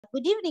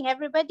Good evening,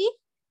 everybody.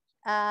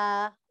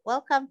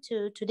 Welcome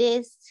to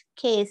today's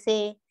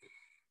KSA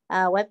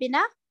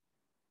webinar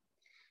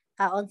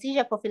on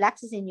seizure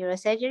prophylaxis in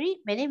neurosurgery.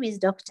 My name is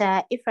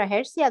Dr. Ifrah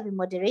Hersi. I'll be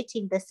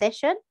moderating the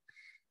session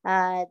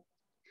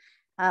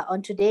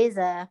on today's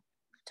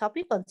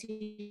topic on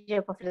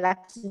seizure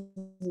prophylaxis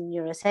in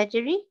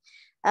neurosurgery.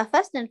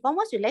 First and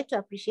foremost, we'd like to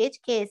appreciate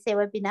KSA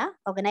webinar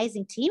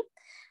organizing team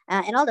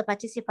and all the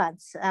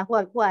participants who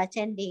are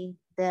attending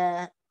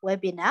the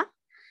webinar.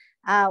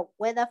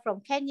 Whether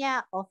from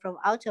Kenya or from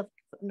out of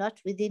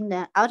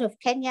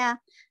Kenya,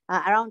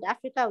 around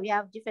Africa, we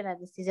have different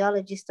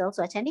anesthesiologists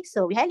also attending.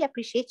 So we highly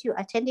appreciate you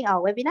attending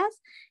our webinars,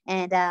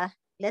 and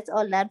let's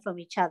all learn from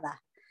each other.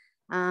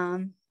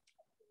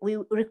 We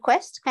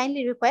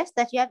kindly request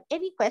that you have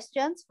any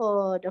questions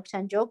for Dr.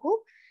 Njogu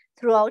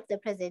throughout the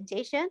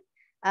presentation.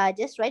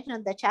 Just write it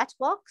on the chat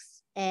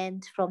box,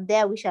 and from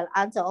there we shall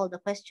answer all the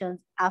questions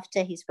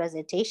after his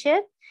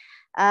presentation.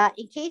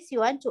 In case you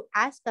want to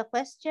ask a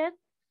question,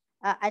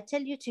 I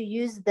tell you to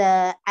use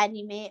the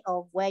anime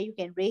of where you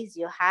can raise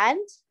your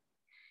hand,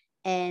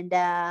 and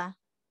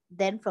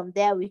then from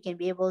there we can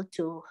be able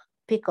to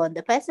pick on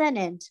the person,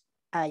 and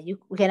we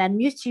can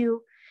unmute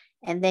you,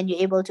 and then you're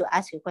able to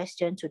ask your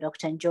question to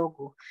Dr.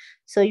 Njogu.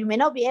 So you may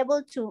not be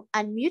able to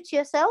unmute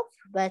yourself,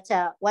 but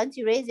once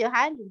you raise your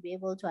hand, we'll be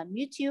able to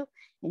unmute you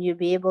and you'll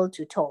be able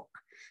to talk.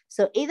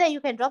 So either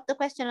you can drop the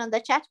question on the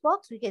chat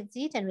box, we can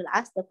see it and we'll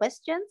ask the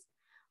questions,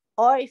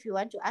 or if you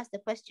want to ask the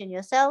question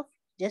yourself,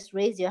 just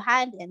raise your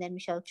hand and then we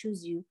shall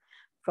choose you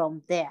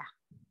from there.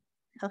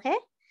 Okay.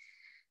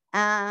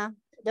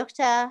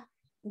 Dr.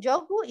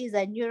 Njogu is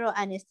a neuro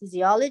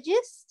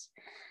anesthesiologist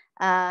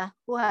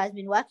who has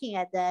been working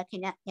at the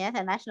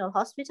Kenyatta National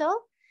Hospital,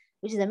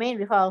 which is the main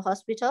referral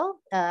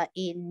hospital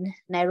in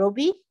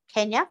Nairobi,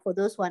 Kenya, for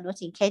those who are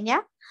not in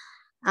Kenya.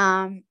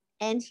 And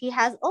he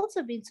has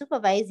also been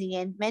supervising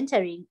and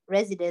mentoring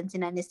residents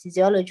in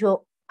anesthesiology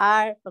who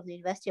are from the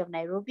University of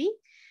Nairobi,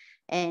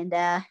 and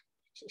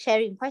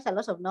sharing quite a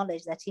lot of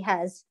knowledge that he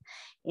has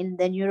in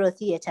the neuro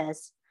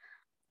theaters.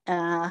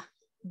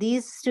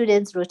 These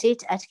students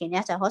rotate at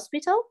Kenyatta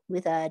Hospital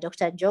with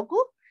Dr. Njogu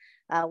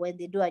when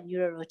they do a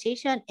neuro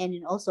rotation, and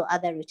in also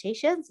other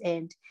rotations.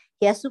 And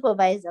he has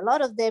supervised a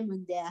lot of them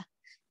in their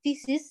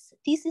theses,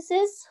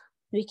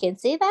 we can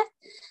say that.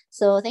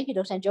 So thank you,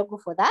 Dr.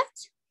 Njogu, for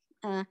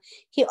that.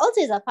 He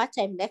also is a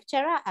part-time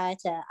lecturer at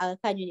Aga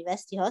Khan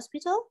University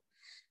Hospital,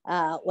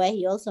 where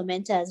he also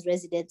mentors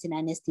residents in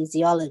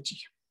anesthesiology.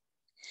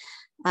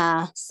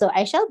 So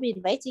I shall be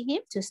inviting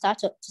him to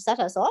start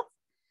us off.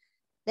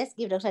 Let's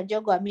give Dr.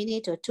 Njogu a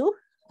minute or two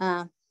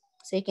so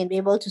he can be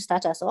able to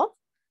start us off.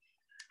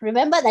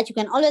 Remember that you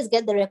can always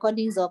get the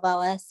recordings of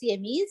our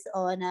CMEs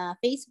on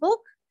Facebook,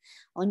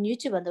 on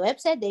YouTube, on the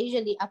website. They're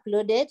usually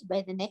uploaded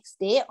by the next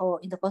day or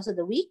in the course of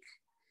the week.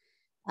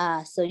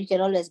 So you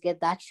can always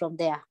get that from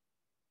there.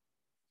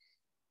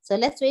 So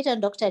let's wait on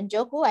Dr.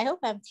 Njogu. I hope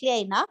I'm clear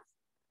enough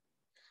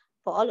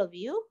for all of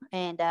you.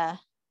 And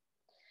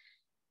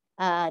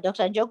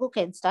Dr. Njogu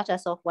can start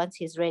us off once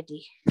he's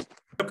ready.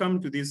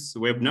 Welcome to this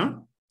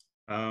webinar.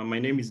 My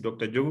name is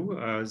Dr. Njogu,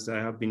 as I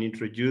have been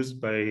introduced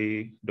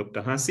by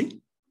Dr.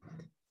 Hersi.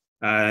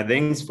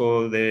 Thanks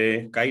for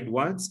the kind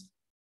words.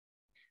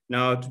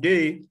 Now,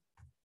 today,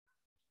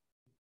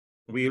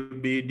 we'll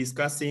be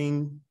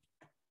discussing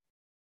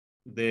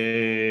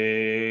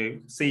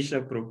the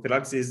seizure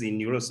prophylaxis in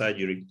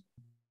neurosurgery.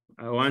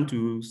 I want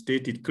to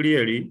state it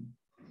clearly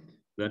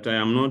that I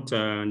am not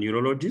a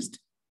neurologist.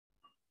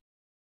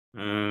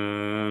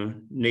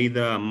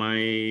 Neither am I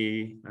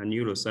a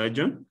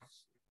neurosurgeon.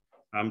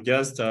 I'm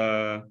just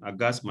a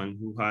gasman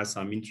who has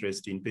some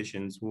interest in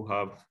patients who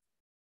have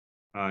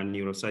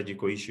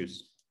neurosurgical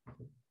issues.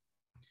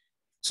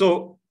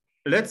 So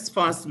let's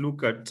first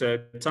look at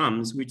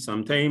terms which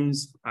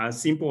sometimes, as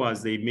simple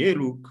as they may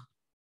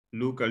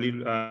look a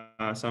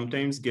little,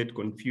 sometimes get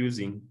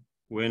confusing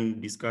when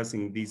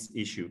discussing this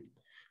issue,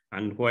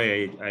 and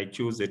why I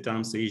chose the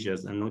term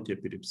seizures and not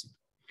epilepsy.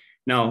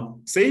 Now,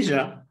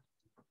 seizure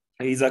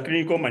is a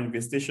clinical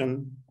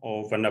manifestation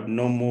of an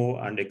abnormal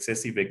and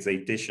excessive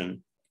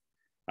excitation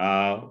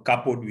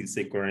coupled with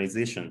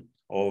synchronization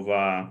of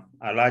a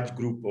large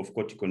group of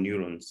cortical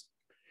neurons.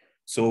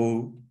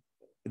 So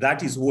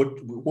that is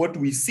what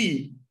we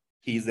see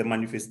is the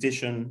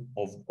manifestation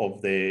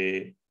of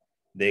the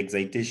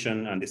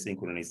excitation and the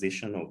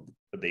synchronization of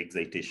the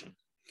excitation.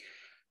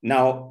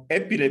 Now,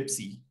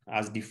 epilepsy,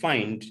 as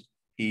defined,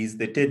 is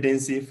the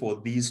tendency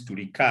for these to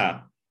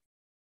recur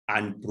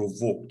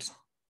unprovoked.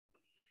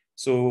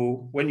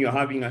 So when you're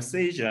having a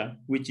seizure,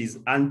 which is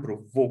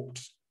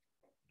unprovoked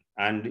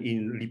and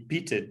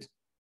repeated,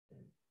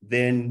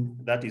 then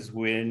that is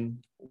when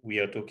we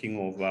are talking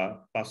of a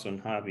person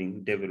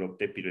having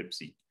developed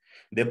epilepsy.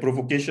 The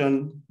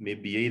provocation may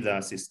be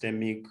either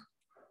systemic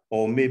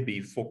or maybe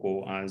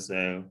focal, as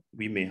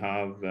we may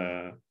have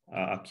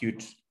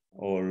acute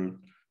or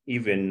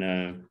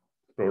even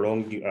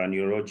prolonged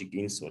neurologic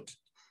insult.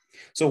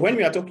 So when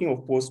we are talking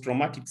of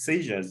post-traumatic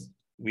seizures,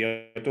 we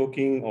are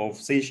talking of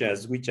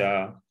seizures which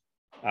are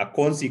a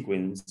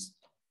consequence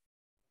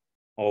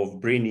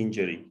of brain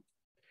injury.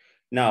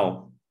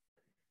 Now,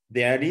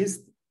 there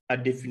is a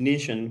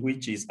definition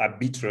which is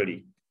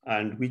arbitrary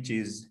and which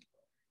is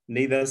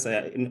neither,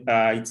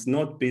 it's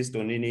not based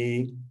on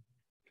any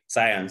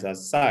science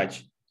as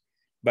such,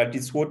 but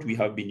it's what we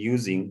have been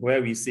using,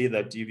 where we say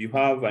that if you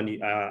have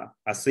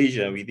a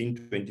seizure within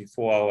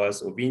 24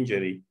 hours of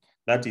injury,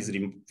 that is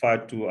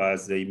referred to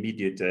as the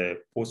immediate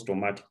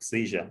post-traumatic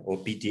seizure, or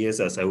PTS,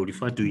 as I will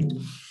refer to it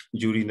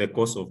during the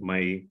course of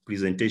my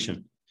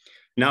presentation.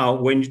 Now,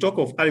 when you talk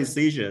of early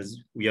seizures,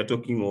 we are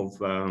talking of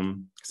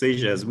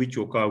seizures which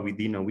occur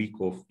within a week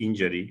of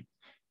injury.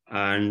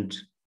 And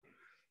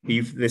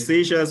if the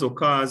seizures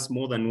occurs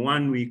more than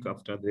 1 week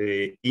after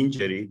the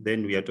injury,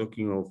 then we are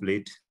talking of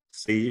late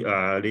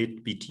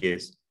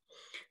PTS.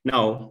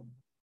 Now,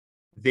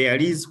 there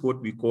is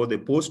what we call the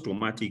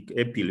post-traumatic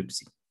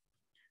epilepsy.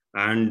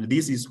 And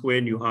this is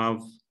when you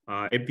have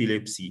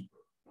epilepsy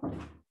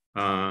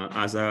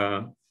as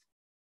a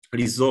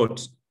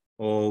result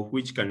of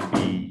which can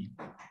be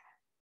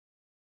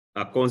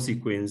a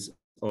consequence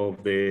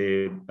of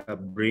the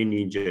brain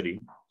injury.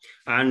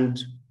 And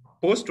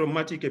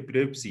post-traumatic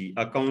epilepsy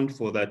account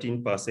for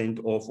 13%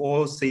 of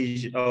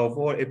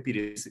all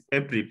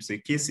epilepsy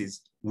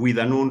cases with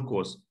a known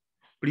cause.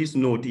 Please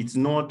note, it's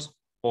not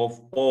of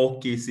all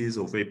cases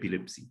of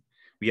epilepsy.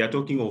 We are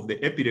talking of the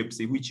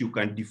epilepsy which you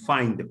can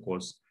define the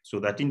cause. So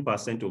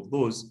 13% of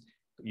those,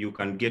 you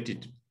can get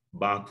it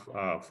back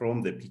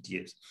from the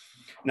PTS.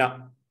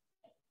 Now,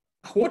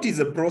 what is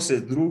the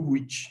process through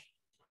which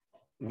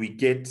we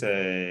get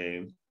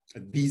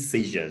these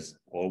seizures,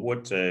 or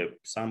what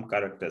some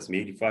characters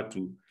may refer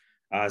to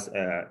as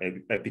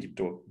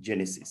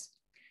Epidemiology?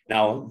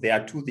 Now, there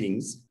are two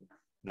things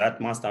that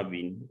must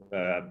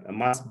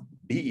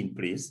be in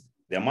place.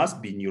 There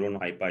must be neuronal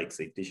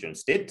hyperexcitation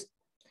state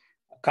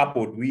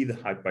coupled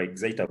with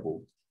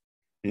hyperexcitable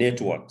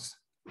networks.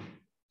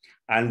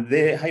 And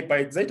the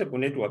hyperexcitable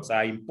networks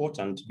are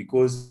important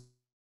because,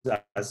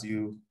 as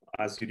you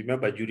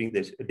remember during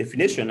the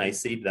definition, I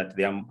said that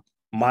there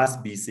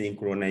must be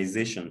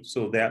synchronization.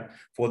 So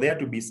for there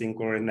to be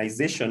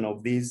synchronization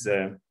of these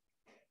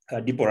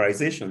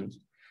depolarizations,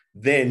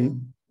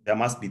 then there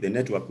must be the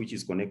network which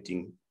is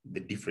connecting the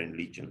different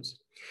regions.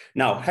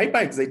 Now,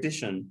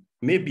 hyperexcitation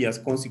may be as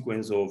a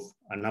consequence of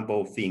a number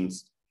of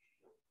things.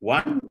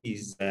 One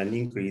is an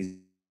increase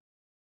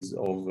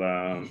of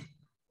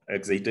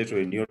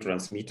excitatory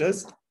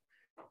neurotransmitters.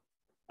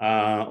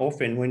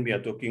 Often when we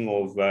are talking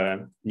of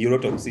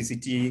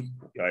neurotoxicity,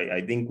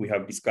 I think we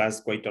have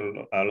discussed quite a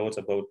lot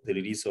about the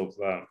release of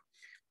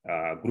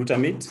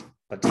glutamate,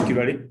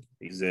 particularly,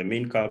 is a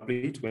main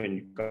culprit when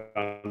you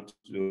come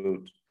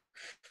to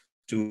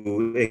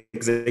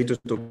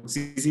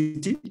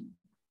excitotoxicity.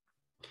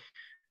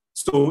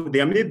 So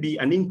there may be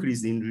an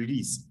increase in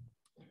release.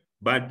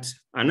 But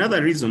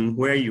another reason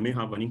where you may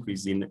have an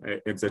increase in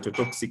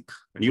excitotoxic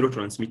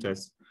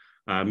neurotransmitters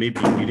may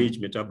be delayed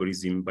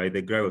metabolism by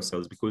the glial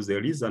cells, because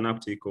there is an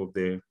uptake of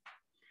the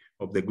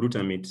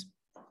glutamate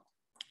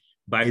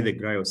by the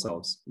glial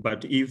cells.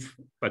 But if,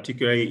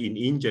 particularly in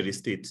injury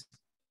state,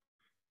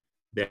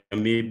 there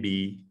may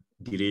be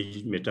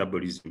delayed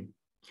metabolism,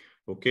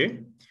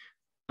 okay?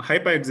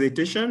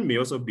 Hyperexcitation may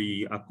also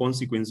be a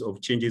consequence of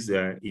changes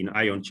in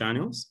ion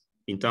channels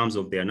in terms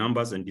of their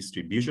numbers and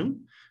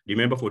distribution.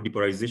 Remember, for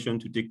depolarization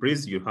to take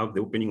place, you have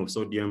the opening of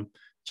sodium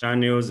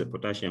channels, the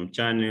potassium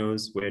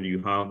channels, where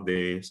you have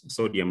the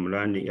sodium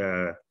running,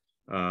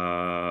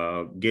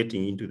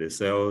 getting into the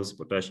cells,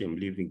 potassium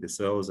leaving the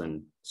cells,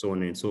 and so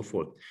on and so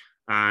forth.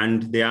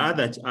 And there are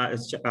other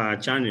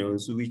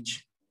channels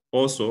which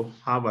also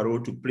have a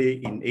role to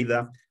play in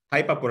either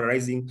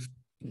hyperpolarizing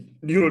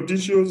neural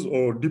tissues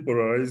or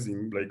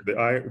depolarizing, like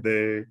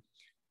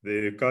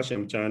the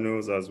calcium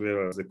channels as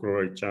well as the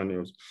chloride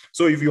channels.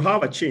 So if you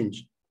have a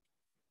change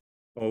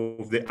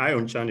of the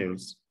ion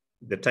channels,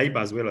 the type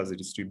as well as the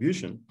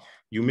distribution,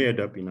 you may end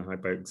up in a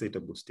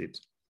hyperexcitable state.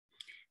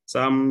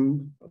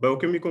 Some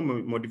biochemical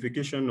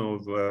modification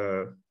of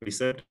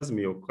receptors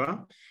may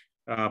occur,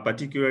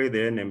 particularly the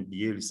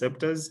NMDA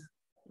receptors,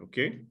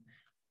 okay?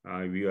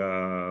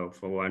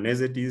 For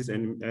anesthetists,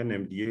 and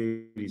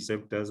NMDA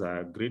receptors are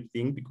a great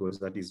thing because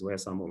that is where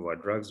some of our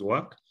drugs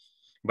work,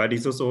 but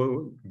it's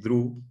also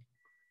through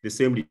the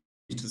same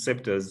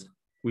receptors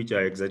which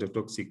are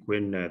excitotoxic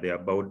when they are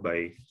bound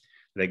by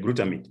the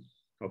glutamate,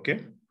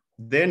 okay?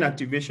 Then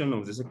activation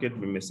of the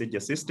secondary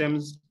messenger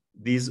systems.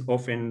 These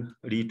often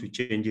lead to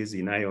changes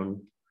in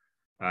ion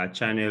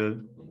channel,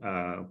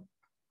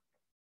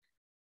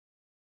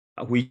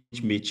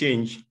 which may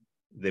change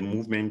the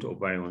movement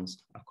of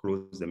ions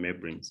across the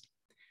membranes.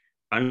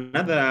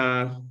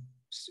 Another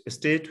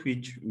state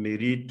which may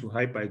lead to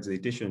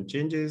hyperexcitation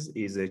changes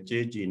is a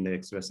change in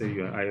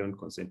extracellular ion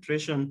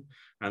concentration.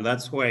 And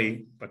that's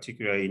why,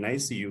 particularly in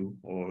ICU,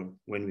 or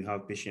when we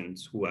have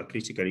patients who are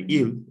critically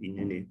ill in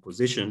any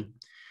position,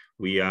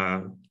 we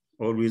are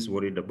always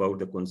worried about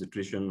the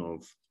concentration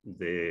of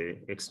the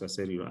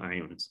extracellular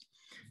ions.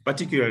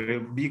 Particularly,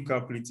 big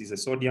culprits is the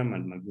sodium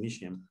and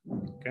magnesium,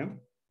 okay?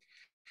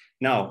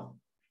 Now,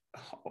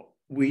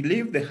 we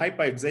leave the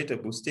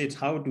hyperexcitable state,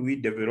 how do we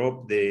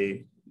develop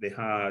the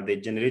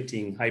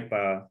generating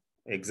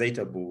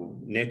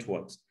hyperexcitable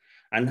networks?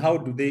 And how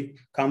do they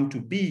come to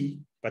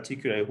be,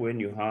 particularly when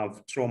you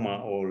have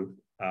trauma or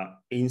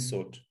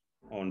insult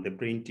on the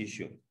brain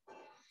tissue?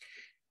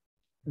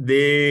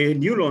 The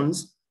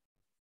neurons,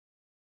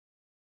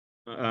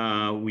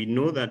 we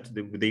know that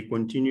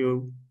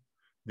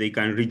they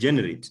can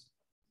regenerate.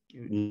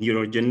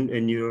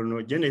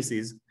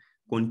 Neurogenesis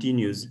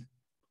continues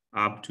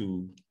up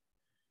to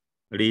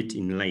late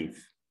in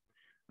life.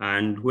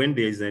 And when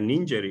there's an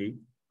injury,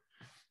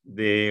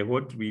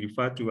 what we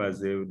refer to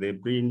as the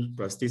brain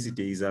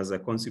plasticity is as a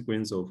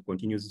consequence of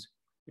continuous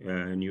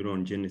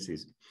neuron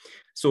genesis.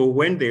 So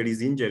when there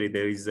is injury,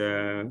 there is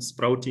a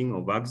sprouting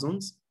of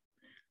axons.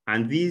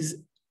 And these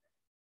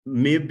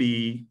may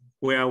be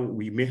where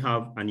we may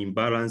have an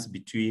imbalance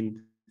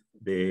between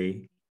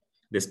the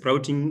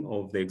sprouting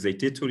of the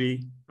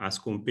excitatory as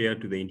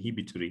compared to the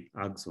inhibitory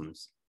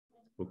axons.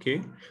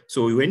 Okay,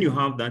 so when you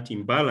have that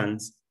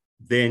imbalance,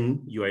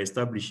 then you are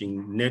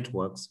establishing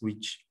networks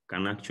which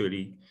can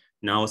actually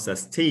now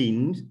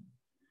sustain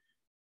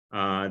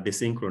the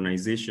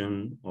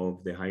synchronization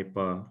of the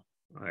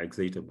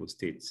hyperexcitable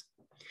states.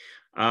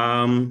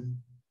 Then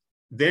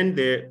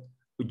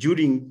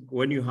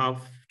when you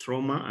have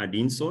trauma and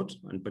insult,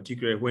 and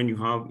particularly when you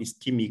have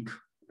ischemic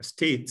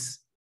states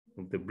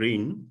of the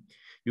brain,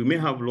 you may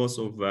have loss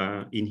of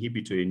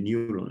inhibitory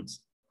neurons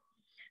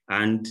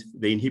and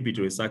the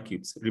inhibitory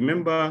circuits.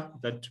 Remember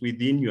that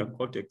within your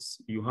cortex,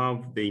 you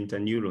have the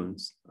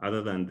interneurons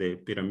other than the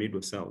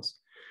pyramidal cells.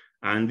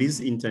 And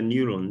these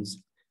interneurons,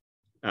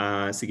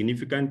 a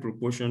significant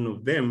proportion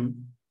of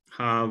them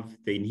have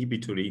the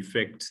inhibitory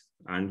effect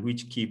and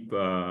which keep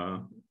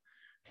the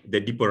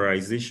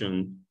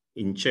depolarization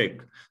in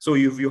check. So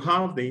if you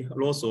have the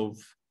loss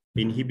of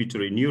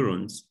inhibitory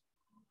neurons,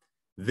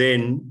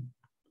 then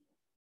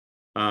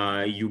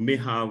you may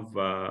have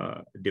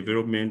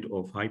development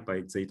of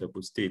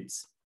hyperexcitable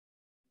states.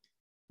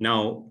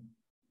 Now,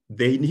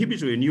 the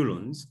inhibitory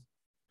neurons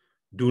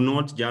do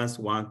not just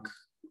work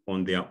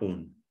on their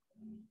own.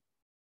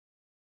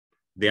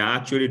 They are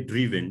actually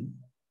driven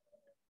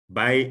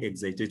by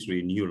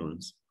excitatory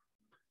neurons,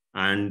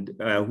 and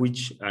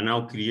which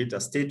now create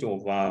a state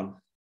of a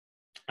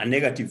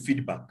negative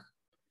feedback.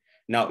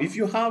 Now, if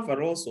you have a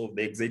loss of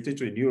the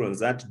excitatory neurons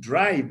that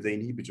drive the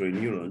inhibitory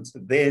neurons,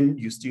 then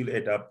you still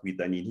end up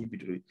with an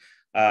inhibitory,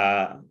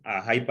 a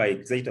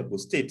hyperexcitable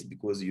state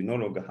because you no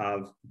longer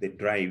have the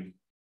drive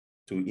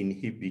to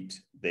inhibit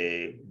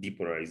the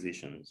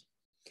depolarizations.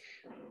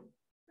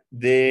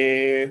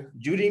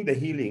 During the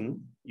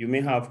healing, you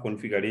may have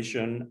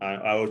configuration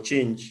or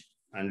change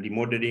and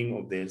remodeling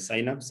of the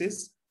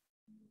synapses,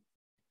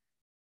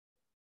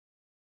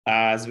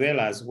 as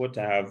well as what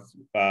I have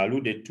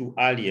alluded to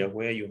earlier,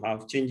 where you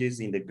have changes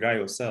in the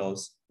glial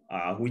cells,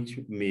 which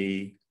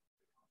may,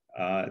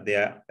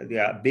 their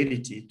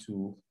ability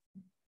to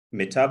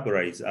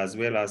metabolize as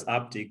well as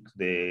uptake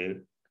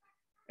the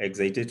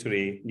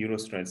excitatory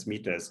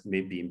neurotransmitters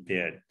may be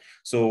impaired.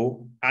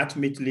 So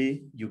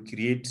ultimately, you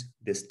create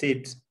the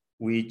state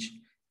which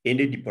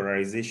any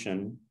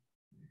depolarization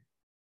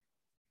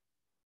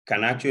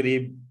can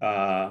actually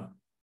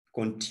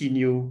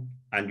continue,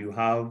 and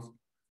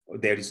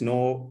there is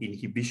no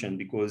inhibition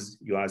because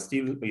you're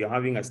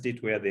having a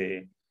state where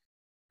the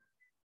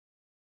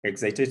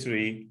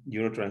excitatory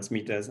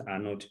neurotransmitters are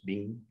not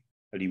being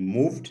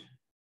removed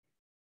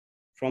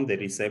from the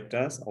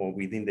receptors or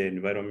within the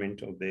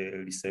environment of the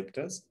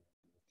receptors.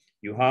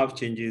 You have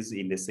changes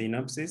in the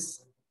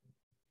synapses,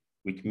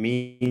 which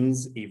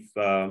means if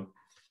the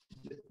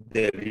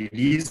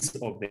release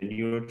of the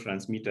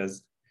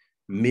neurotransmitters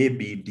may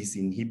be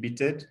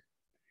disinhibited,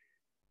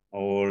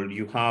 or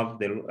you have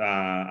the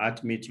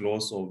ultimate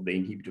loss of the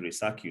inhibitory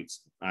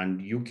circuits, and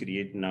you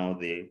create now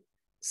the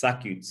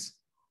circuits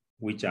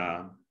which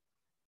are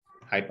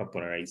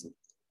hyperpolarizing.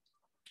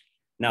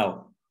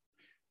 Now,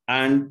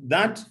 and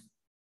that,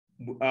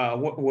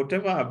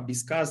 whatever I've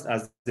discussed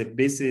as the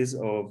basis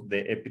of the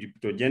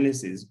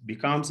epileptogenesis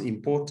becomes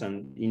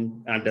important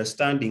in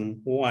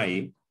understanding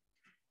why,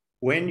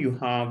 when you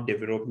have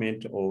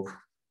development of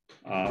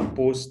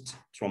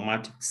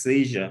post-traumatic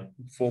seizure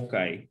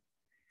foci,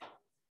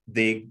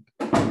 the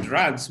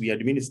drugs we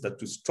administer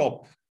to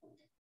stop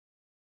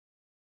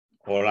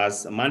or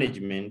as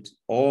management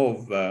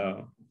of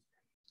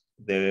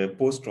the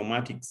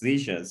post-traumatic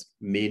seizures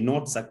may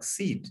not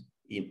succeed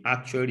in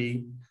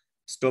actually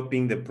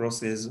stopping the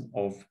process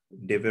of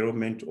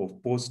development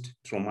of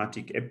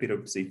post-traumatic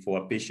epilepsy for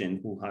a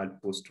patient who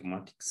had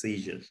post-traumatic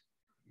seizures.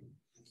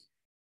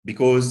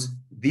 Because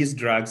these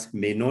drugs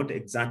may not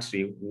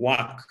exactly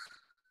work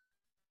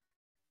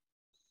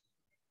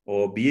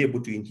or be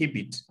able to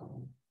inhibit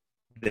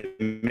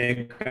the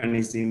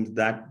mechanisms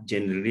that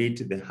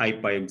generate the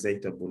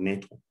hyperexcitable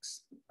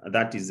networks.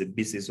 That is the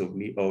basis of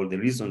me, or the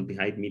reason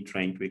behind me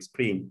trying to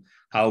explain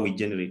how we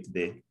generate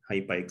the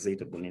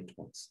hyperexcitable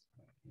networks.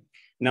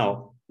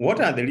 Now, what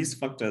are the risk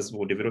factors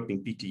for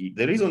developing PTE?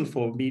 The reason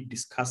for me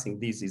discussing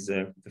this is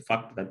the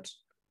fact that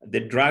The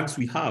drugs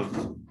we have,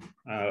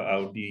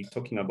 I'll be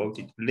talking about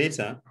it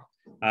later,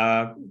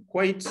 are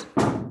quite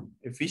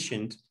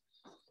efficient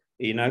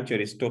in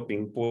actually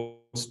stopping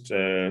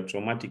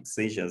post-traumatic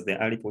seizures, the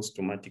early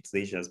post-traumatic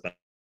seizures, but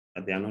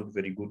they are not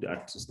very good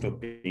at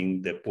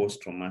stopping the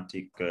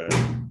post-traumatic,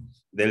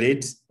 the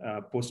late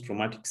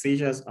post-traumatic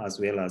seizures, as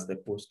well as the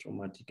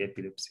post-traumatic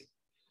epilepsy.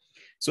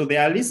 So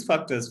there are risk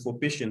factors for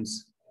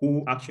patients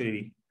who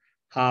actually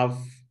have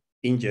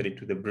injury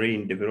to the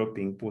brain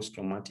developing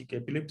post-traumatic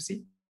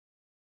epilepsy.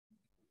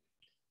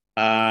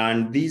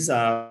 And these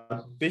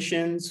are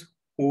patients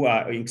who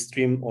are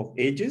extreme of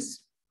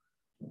ages,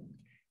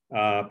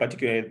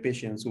 particularly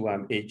patients who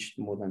have aged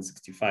more than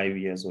 65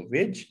 years of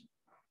age,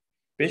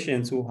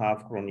 patients who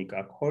have chronic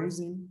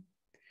alcoholism.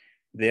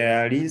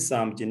 There is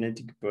some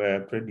genetic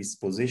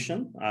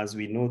predisposition, as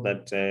we know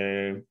that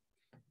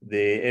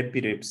the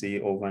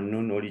epilepsy of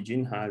unknown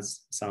origin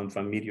has some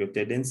familial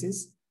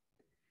tendencies.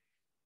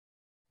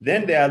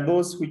 Then there are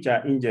those which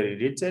are injury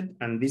related,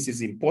 and this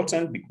is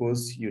important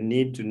because you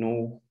need to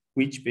know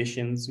which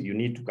patients you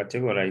need to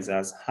categorize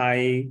as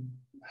high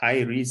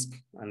risk,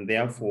 and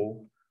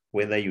therefore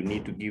whether you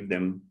need to give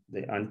them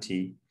the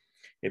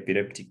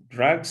anti-epileptic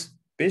drugs.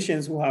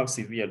 Patients who have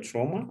severe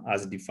trauma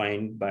as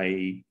defined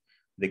by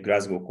the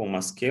Glasgow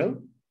Coma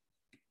Scale,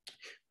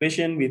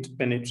 patients with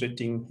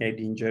penetrating head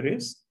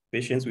injuries,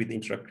 patients with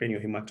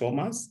intracranial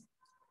hematomas,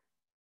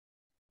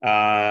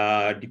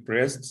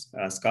 depressed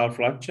skull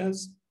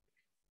fractures,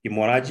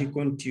 hemorrhagic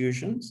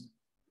contusions,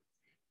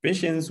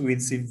 patients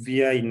with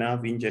severe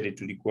enough injury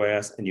to require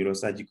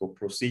neurosurgical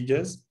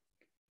procedures,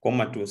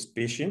 comatose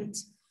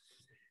patients,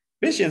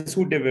 patients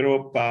who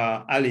develop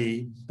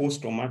early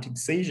post-traumatic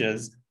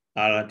seizures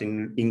are at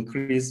an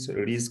increased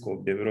risk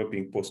of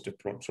developing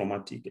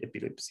post-traumatic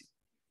epilepsy.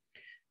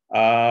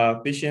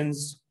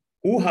 Patients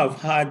who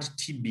have had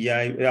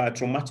TBI,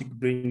 traumatic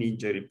brain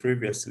injury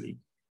previously,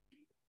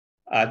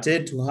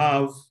 tend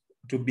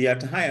to be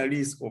at higher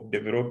risk of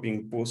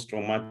developing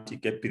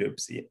post-traumatic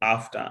epilepsy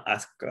after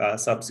a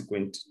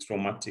subsequent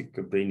traumatic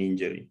brain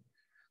injury.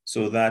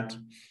 So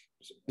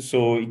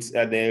it's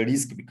the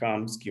risk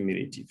becomes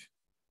cumulative.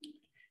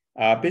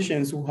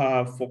 Patients who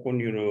have focal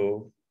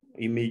neuro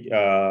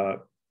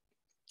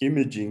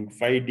imaging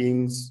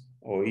findings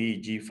or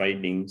EEG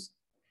findings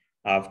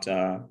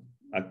after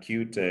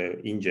acute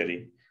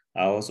injury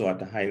are also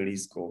at a high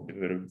risk of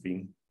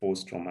developing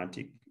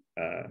post-traumatic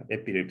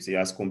epilepsy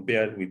as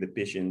compared with the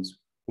patients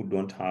who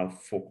don't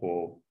have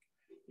focal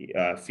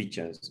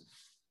features.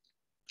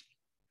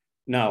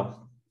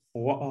 Now,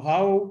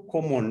 how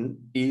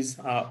common is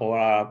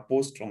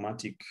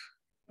post-traumatic?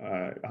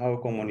 How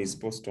common is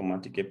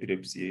post-traumatic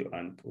epilepsy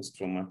and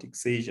post-traumatic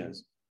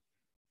seizures?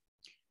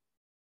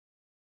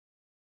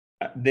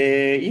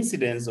 The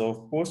incidence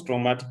of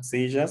post-traumatic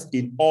seizures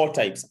in all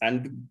types,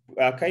 and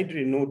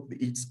kindly note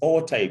it's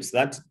all types.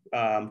 That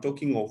I'm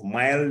talking of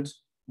mild,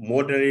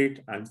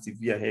 moderate, and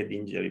severe head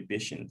injury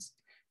patients.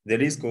 The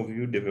risk of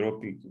you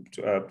developing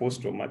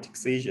post-traumatic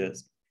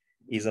seizures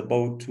is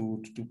about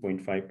 2 to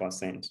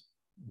 2.5%.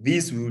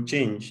 This will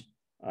change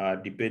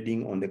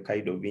depending on the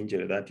kind of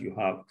injury that you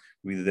have,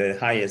 with the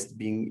highest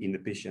being in the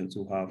patients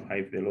who have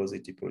high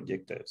velocity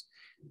projectors.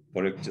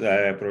 For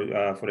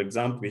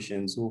example,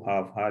 patients who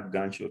have had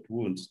gunshot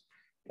wounds,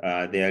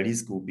 their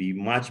risk will be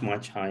much,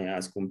 much higher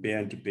as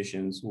compared to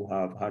patients who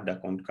have had a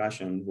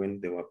concussion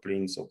when they were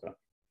playing soccer.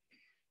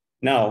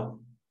 Now,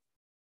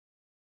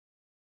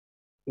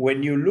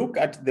 when you look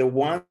at the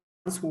ones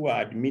who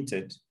are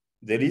admitted,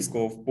 the risk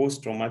of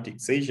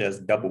post-traumatic seizures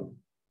double.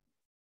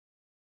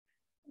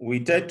 We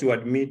tend to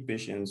admit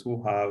patients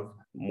who have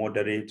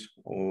moderate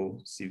or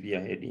severe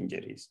head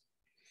injuries.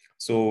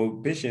 So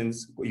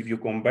patients, if you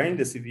combine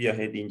the severe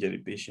head injury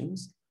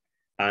patients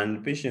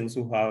and patients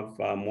who have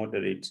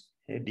moderate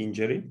head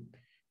injury,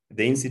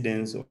 the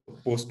incidence of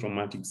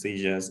post-traumatic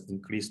seizures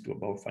increased to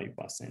about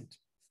 5%.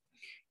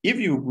 If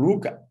you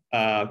look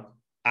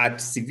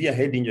at severe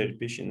head injury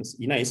patients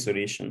in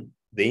isolation,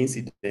 the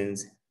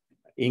incidence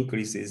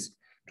increases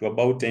to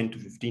about 10 to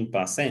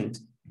 15%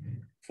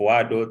 for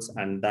adults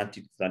and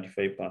 30 to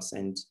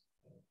 35%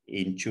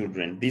 in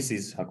children. This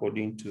is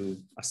according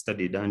to a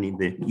study done in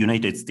the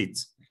United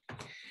States.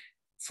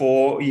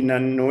 In a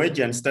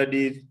Norwegian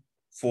study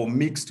for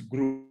mixed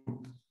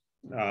group,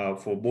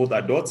 for both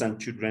adults and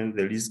children,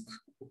 the risk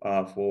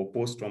for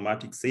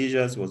post-traumatic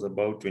seizures was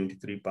about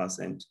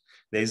 23%.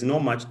 There is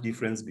not much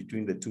difference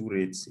between the two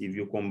rates. If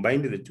you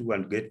combine the two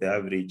and get the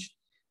average,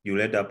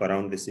 you'll end up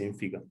around the same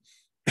figure.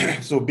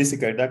 So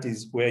basically that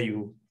is where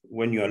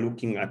when you are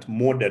looking at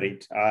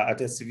moderate,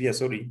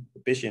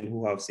 patient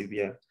who have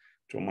severe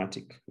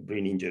traumatic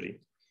brain injury,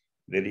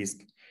 the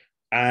risk.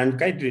 And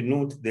kindly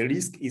note, the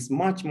risk is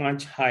much,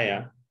 much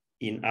higher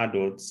in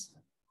adults,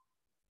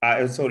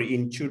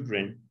 in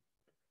children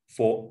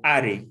for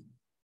early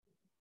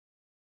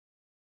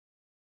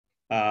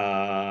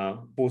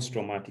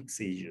post-traumatic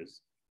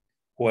seizures.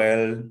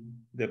 While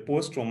the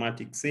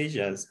post-traumatic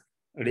seizures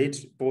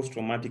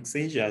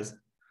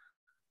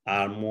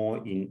are more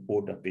in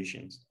older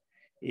patients.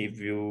 If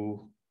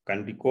you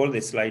can recall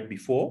the slide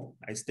before,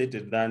 I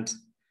stated that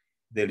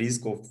the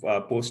risk of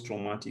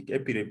post-traumatic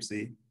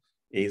epilepsy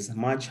is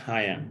much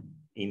higher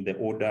in the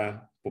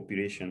older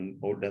population,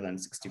 older than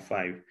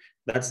 65.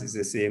 That is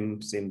the same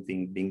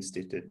thing being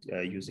stated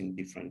using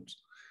different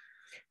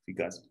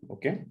figures,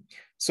 okay?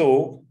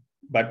 So,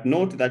 but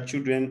note that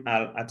children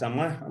are at a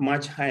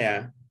much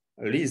higher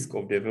risk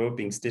of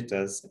developing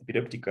status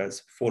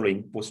epilepticus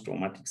following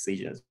post-traumatic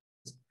seizures.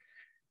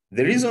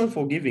 The reason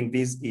for giving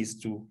this is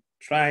to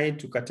try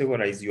to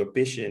categorize your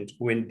patient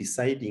when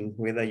deciding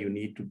whether you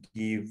need to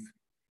give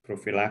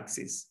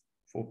prophylaxis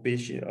for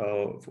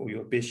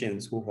your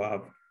patients who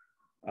have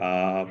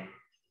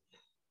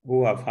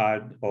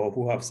had or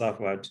who have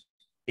suffered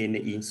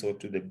any insult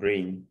to the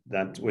brain.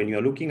 That when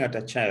you're looking at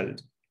a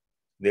child,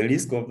 the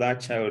risk of that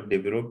child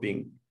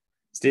developing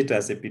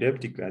status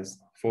epilepticus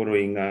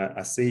following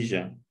a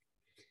seizure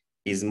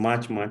is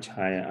much, much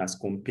higher as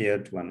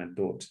compared to an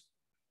adult.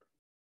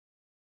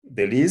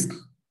 The risk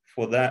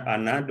for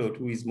an adult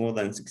who is more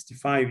than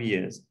 65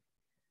 years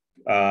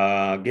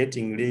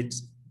getting late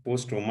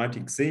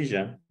post-traumatic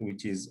seizure,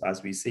 which is,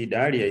 as we said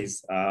earlier,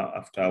 is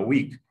after a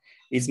week,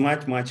 is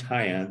much, much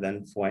higher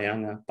than for a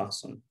younger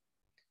person.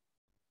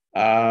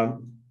 Now,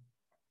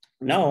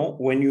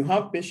 when you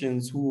have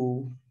patients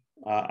who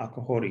are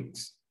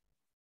alcoholics,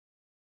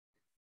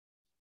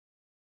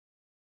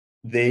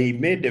 they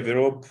may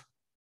develop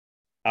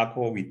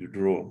alcohol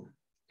withdrawal.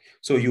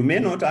 So you may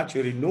not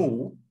actually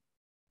know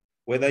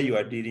whether you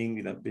are dealing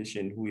with a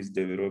patient who is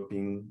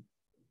developing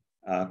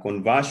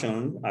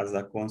conversion as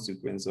a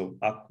consequence of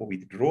alcohol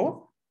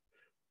withdrawal,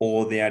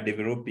 or they are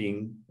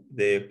developing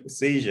the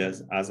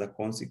seizures as a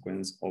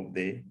consequence of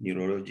the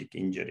neurologic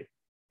injury.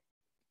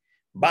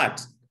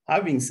 But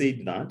having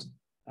said that,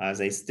 as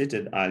I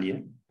stated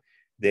earlier,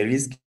 the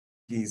risk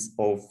is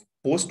of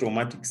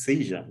post-traumatic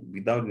seizure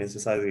without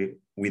necessarily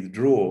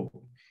withdrawal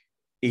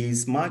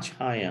is much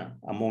higher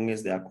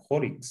amongst the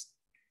alcoholics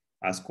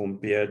as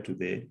compared to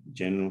the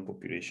general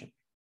population.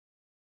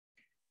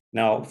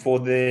 Now, for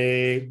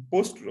the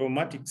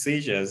post-traumatic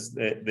seizures,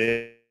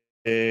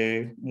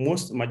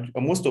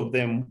 most of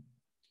them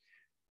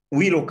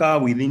will occur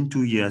within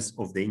 2 years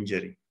of the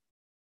injury.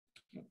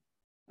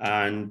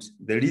 And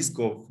the risk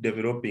of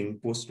developing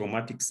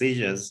post-traumatic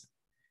seizures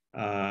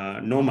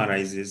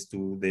normalizes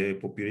to the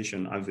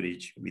population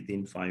average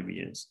within 5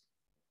 years.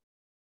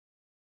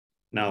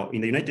 Now,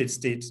 in the United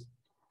States,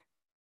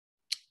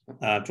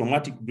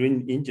 traumatic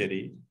brain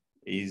injury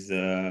is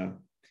a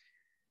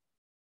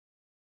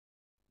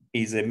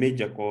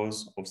major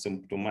cause of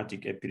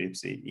symptomatic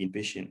epilepsy in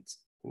patients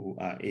who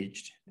are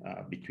aged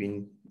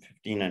between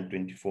 15 and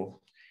 24.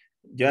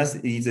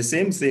 It's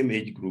the same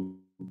age group,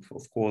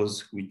 of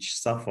course, which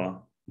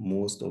suffer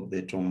most of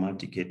the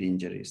traumatic head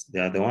injuries. They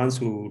are the ones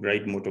who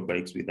ride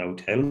motorbikes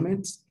without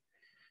helmets,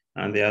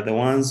 and they are the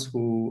ones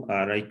who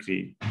are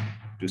likely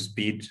to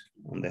speed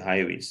on the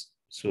highways.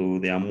 So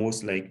they are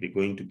most likely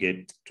going to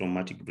get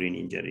traumatic brain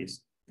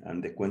injuries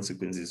and the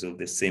consequences of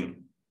the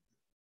same.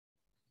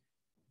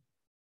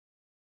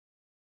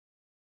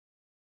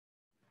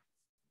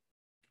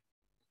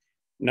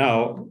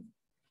 Now,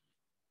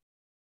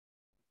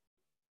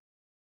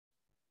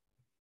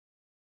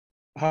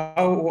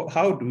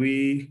 how do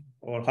we,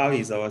 or how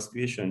is our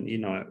situation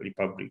in our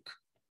republic?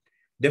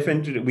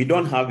 Definitely, we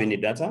don't have any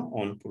data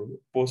on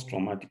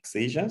post-traumatic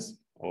seizures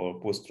or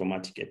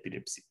post-traumatic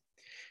epilepsy,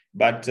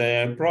 but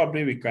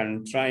probably we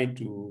can try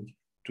to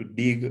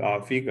dig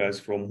our figures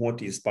from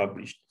what is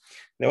published.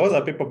 There was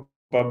a paper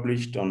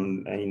published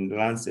in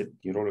Lancet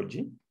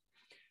Neurology,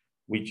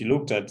 which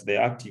looked at the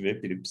active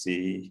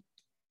epilepsy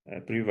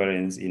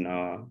prevalence in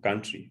our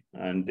country,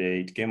 and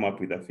it came up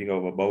with a figure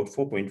of about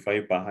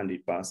 4.5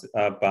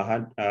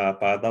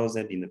 per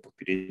thousand in the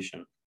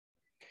population.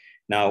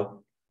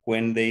 Now,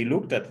 when they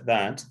looked at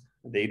that,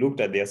 they looked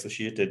at the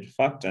associated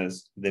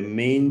factors, the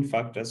main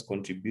factors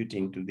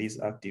contributing to this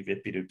active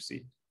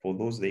epilepsy. For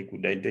those they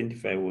could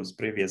identify was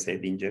previous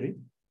head injury,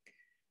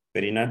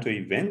 perinatal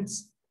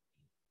events,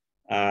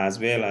 as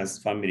well as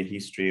family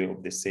history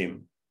of the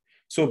same.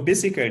 So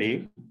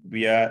basically,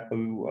 we are,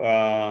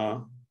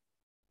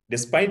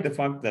 despite the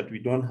fact that we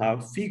don't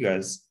have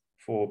figures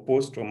for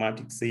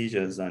post-traumatic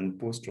seizures and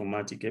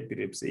post-traumatic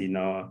epilepsy in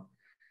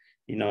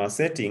our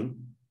setting,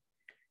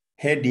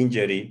 head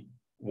injury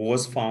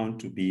was found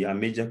to be a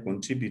major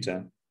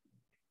contributor,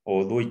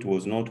 although it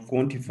was not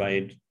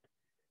quantified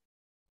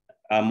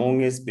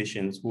amongst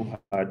patients who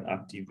had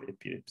active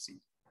epilepsy.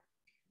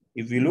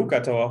 If we look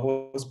at our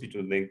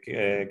hospital, the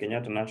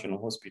Kenyatta National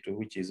Hospital,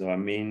 which is our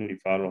main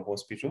referral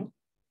hospital,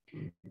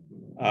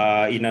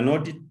 in an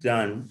audit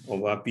done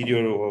over a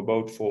period of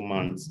about 4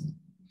 months,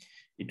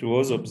 it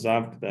was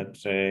observed that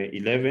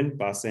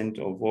 11%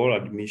 of all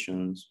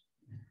admissions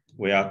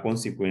were a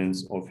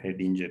consequence of head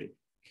injury.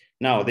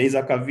 Now, there is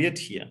a caveat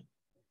here.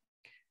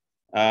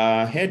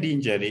 Head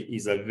injury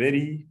is a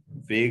very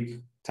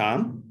vague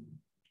term.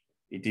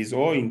 It is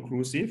all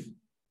inclusive.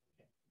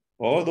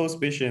 All those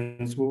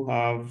patients who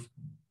have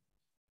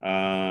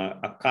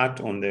a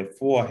cut on the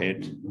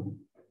forehead,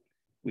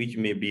 which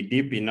may be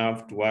deep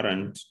enough to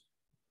warrant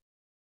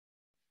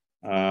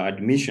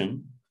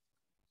admission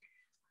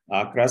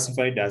are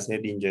classified as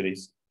head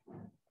injuries.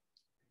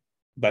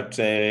 But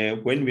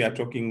when we are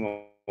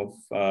talking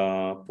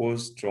of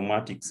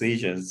post-traumatic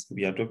seizures,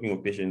 we are talking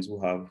of patients who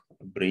have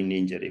brain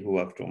injury, who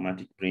have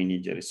traumatic brain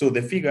injury. So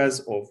the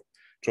figures of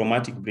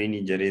traumatic brain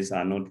injuries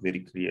are not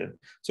very clear.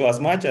 So as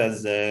much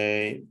as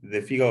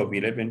the figure of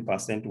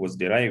 11% was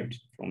derived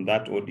from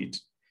that audit,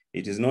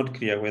 it is not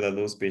clear whether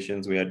those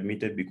patients were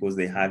admitted because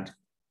they had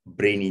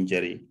brain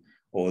injury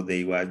or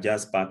they were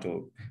just part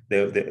of,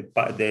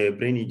 the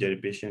brain injury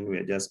patient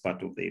were just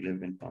part of the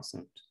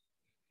 11%.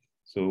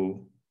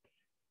 So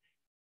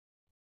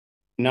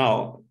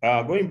now,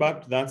 going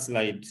back to that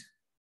slide,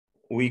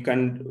 we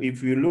can,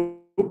 if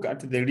you look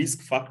at the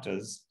risk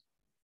factors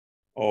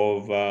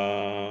of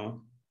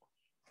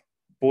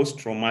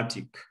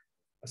post-traumatic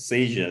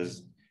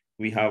seizures,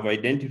 we have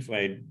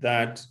identified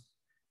that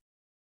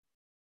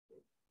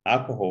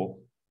alcohol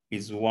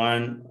is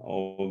one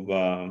of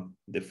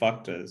the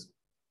factors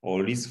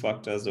or risk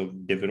factors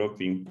of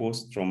developing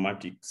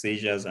post-traumatic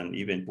seizures and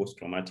even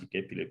post-traumatic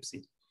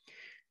epilepsy.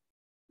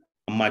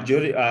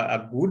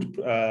 A good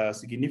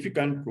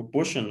significant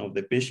proportion of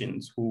the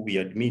patients who we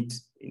admit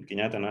in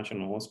Kenyatta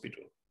National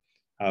Hospital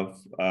have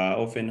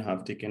often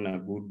have taken a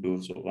good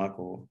dose of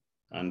alcohol,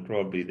 and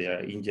probably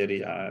their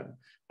injury are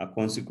a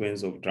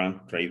consequence of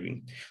drunk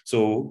driving.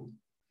 So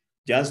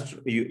just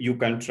you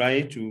can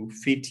try to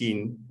fit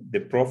in the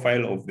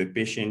profile of the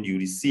patient you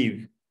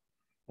receive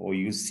or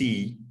you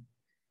see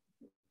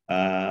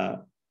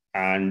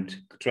and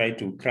try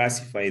to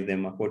classify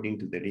them according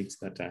to the risks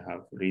that I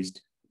have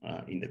raised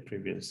in the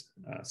previous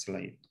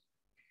slide.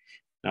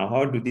 Now,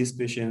 how do these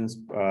patients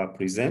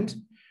present?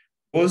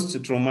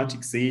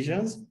 Post-traumatic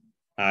seizures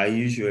are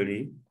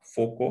usually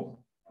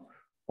focal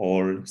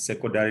or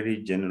secondarily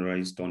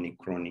generalized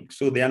tonic-clonic.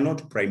 So they are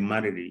not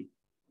primarily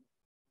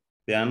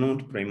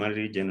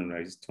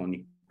generalized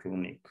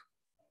tonic-clonic.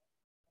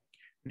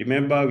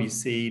 Remember, we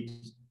said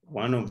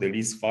one of the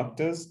risk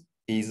factors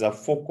is a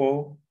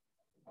focal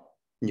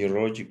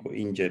neurological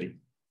injury.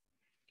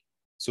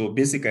 So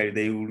basically,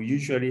 they will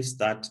usually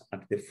start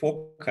at the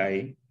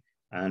foci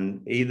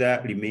and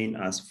either remain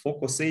as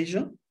focal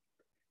seizure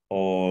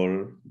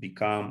or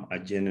become a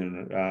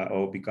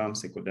become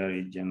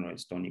secondary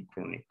generalized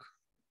tonic-clonic.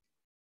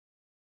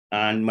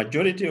 And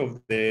majority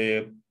of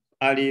the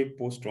early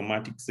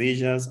post-traumatic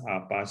seizures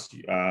are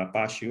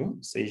partial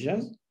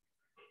seizures.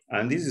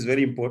 And this is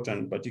very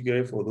important,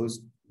 particularly for those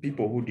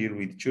people who deal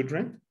with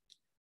children,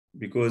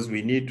 because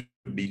we need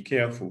to be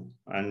careful.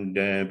 And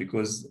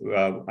because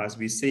as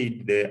we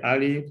said, the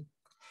early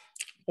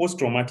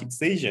post-traumatic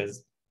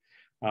seizures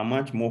are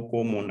much more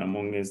common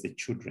among the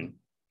children,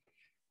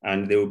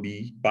 and they will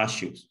be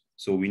partial.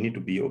 So we need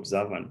to be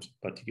observant,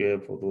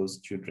 particularly for those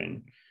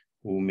children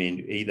who may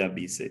either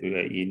be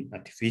in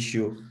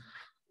artificial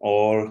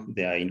or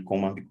they are in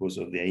coma because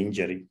of their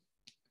injury.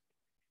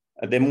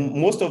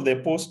 Most of the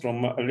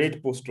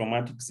late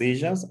post-traumatic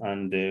seizures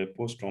and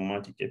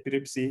post-traumatic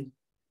epilepsy,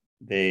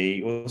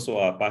 they also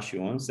are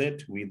partial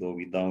onset with or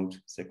without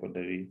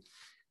secondary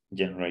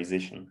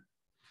generalization.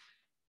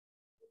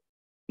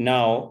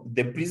 Now,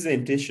 the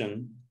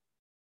presentation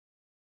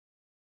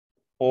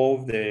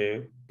of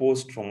the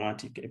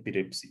post-traumatic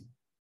epilepsy.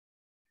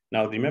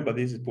 Now, remember,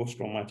 this is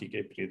post-traumatic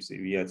epilepsy.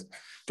 We are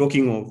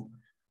talking of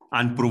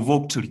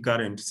unprovoked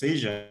recurrent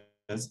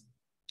seizures.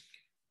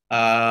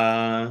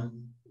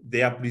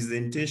 Their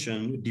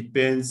presentation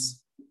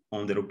depends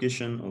on the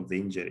location of the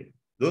injury.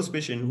 Those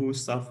patients who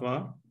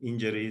suffer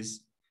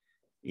injuries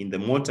in the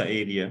motor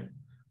area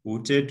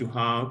will tend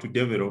to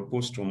develop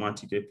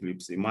post-traumatic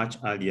epilepsy much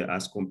earlier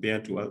as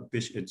compared to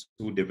patients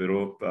who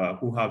develop,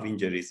 who have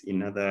injuries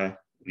in other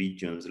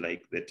regions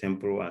like the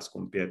temporal as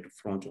compared to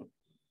frontal.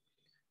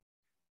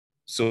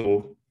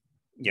 So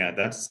yeah,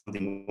 that's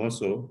something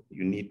also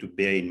you need to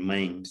bear in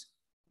mind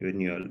when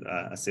you're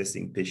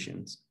assessing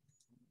patients.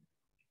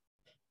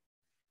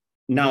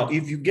 Now,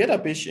 if you get a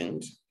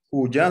patient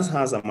who just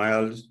has a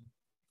mild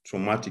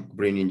traumatic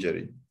brain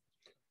injury,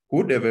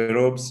 who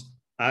develops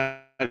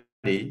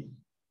early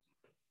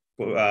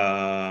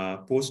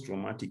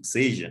post-traumatic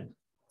seizure,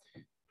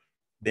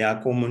 they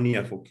are commonly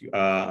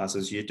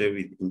associated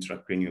with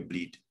intracranial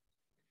bleed.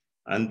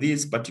 And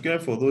this,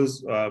 particularly for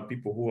those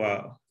people who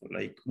are,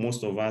 like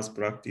most of us,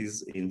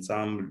 practice in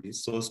some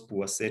resource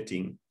poor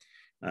setting,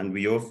 and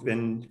we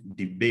often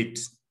debate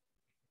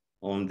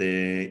on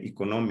the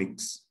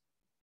economics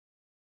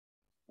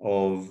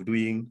of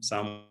doing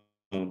some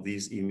of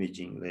these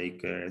imaging,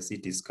 like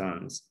CT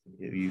scans.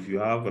 If you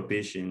have a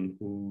patient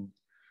who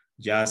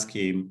just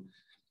came,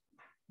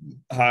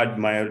 had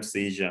mild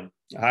seizure,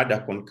 had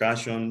a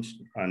concussion,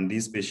 and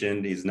this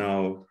patient is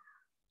now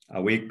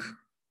awake,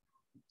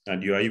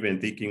 and you are even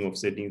thinking of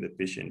sending the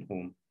patient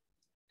home.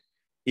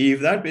 If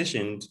that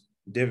patient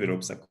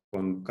develops a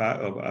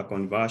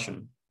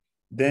conversion,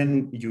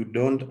 then you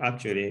don't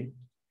actually,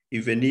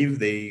 even if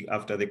they,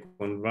 after the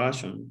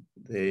conversion,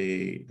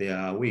 they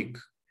are awake,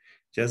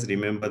 just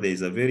remember there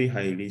is a very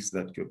high risk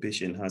that your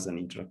patient has an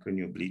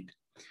intracranial bleed,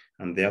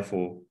 and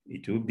therefore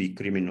it will be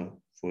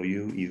criminal for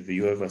you if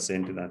you ever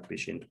send that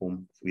patient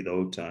home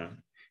without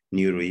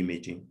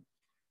neuroimaging.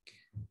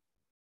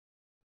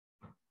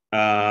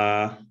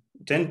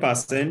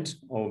 10%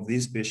 of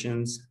these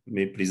patients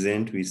may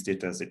present with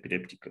status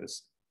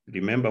epilepticus.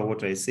 Remember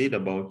what I said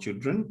about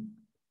children,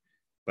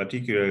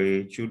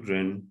 particularly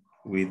children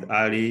with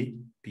early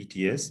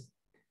PTS,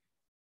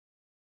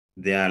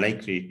 they are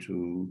likely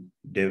to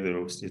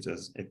develop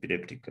status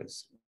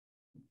epilepticus.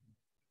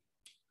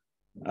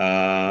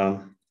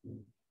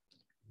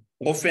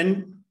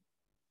 Often,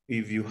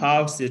 if you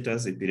have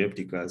status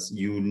epilepticus,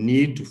 you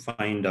need to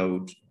find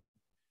out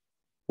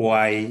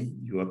why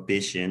your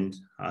patient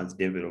has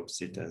developed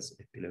status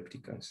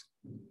epilepticus.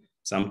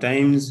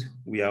 Sometimes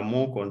we are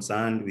more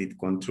concerned with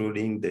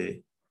controlling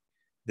the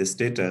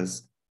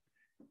status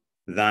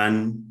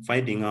than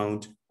finding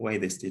out why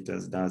the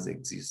status does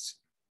exist.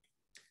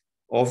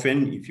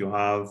 Often, if you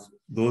have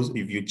those,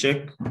 if you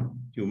check,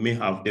 you may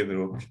have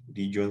developed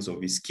regions of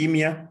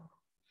ischemia.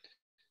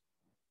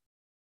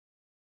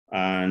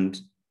 And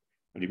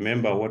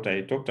remember what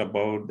I talked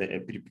about, the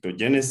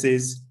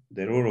epileptogenesis,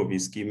 the role of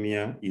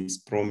ischemia is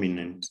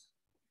prominent.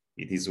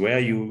 It is where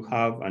you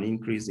have an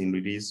increase in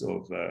release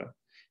of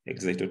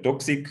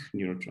excitotoxic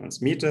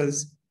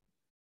neurotransmitters,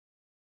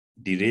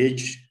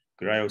 deranged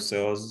glial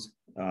cells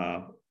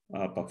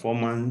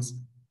performance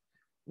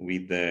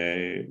with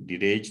the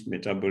deranged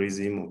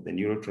metabolism of the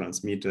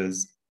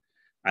neurotransmitters,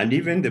 and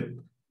even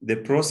the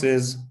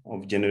process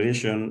of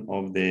generation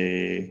of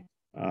the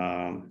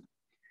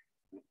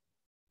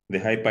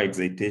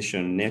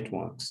hyperexcitation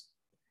networks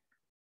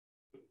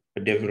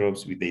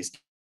develops with the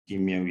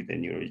ischemia, with the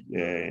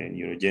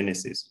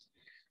neurogenesis.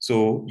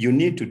 So you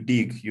need to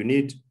dig,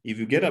 if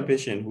you get a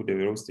patient who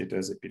develops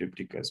status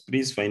epilepticus,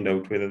 please find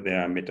out whether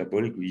there are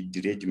metabolic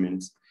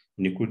derangements,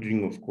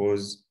 including, of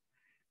course,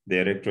 the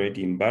electrolyte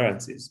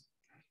imbalances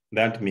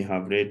that may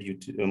have led you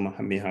to,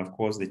 may have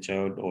caused the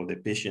child or the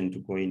patient to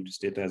go into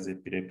status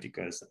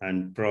epilepticus.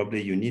 And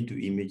probably you need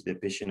to image the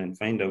patient and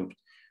find out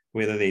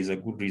whether there is a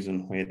good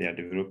reason why they are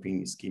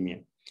developing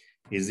ischemia.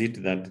 Is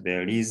it that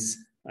there is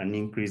an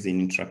increase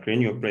in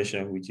intracranial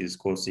pressure, which is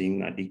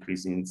causing a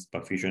decrease in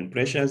perfusion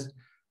pressures?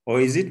 Or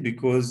is it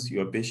because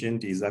your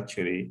patient is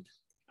actually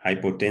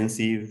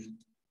hypotensive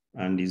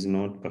and is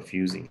not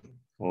perfusing?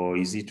 Or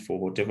is it for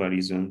whatever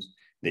reasons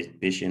the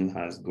patient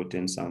has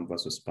gotten some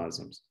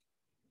vasospasms?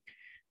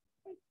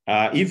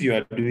 If you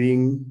are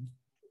doing,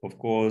 of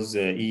course,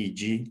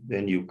 EEG,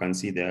 then you can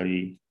see the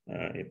early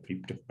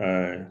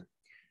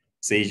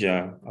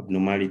seizure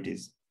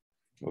abnormalities,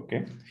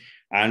 okay?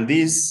 And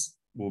this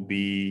will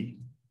be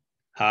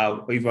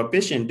how, if a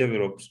patient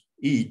develops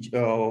EEG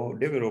or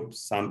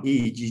develops some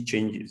EEG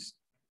changes,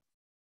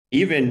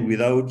 even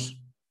without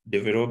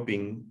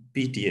developing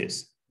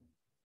PTS,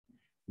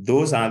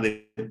 those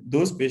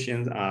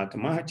patients are at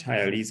much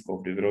higher risk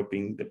of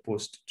developing the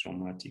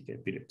post-traumatic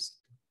epilepsy.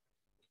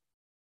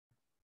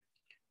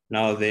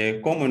 Now, the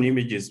common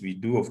images we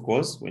do, of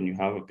course, when you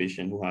have a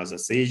patient who has a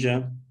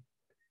seizure,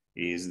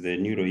 is the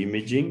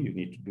neuroimaging. You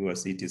need to do a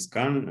CT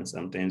scan, and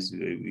sometimes,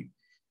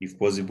 if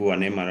possible,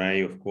 an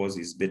MRI, of course,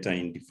 is better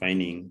in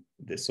defining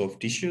the soft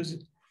tissues.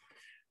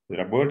 The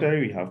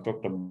laboratory, we have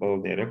talked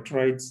about the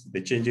electrolytes.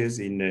 The changes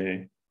in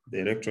the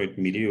electrolyte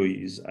milieu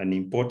is an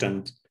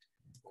important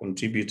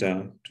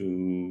contributor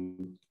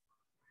to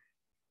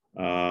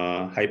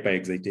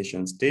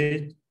hyperexcitation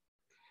state.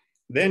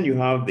 Then you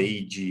have the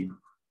EEG.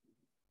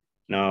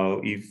 Now,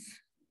 if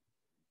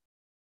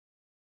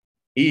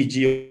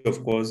EEG,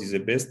 of course, is the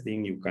best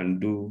thing you can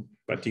do,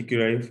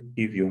 particularly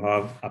if you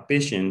have a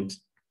patient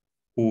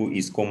who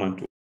is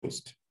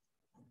comatose.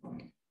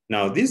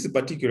 Now, this is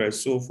particularly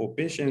so for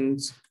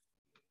patients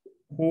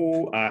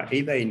who are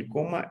either in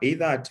coma,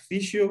 either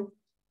artificial,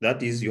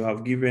 that is, you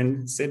have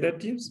given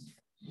sedatives,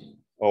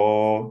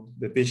 or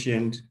the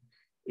patient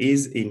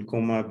is in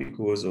coma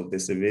because of the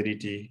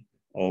severity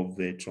of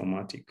the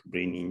traumatic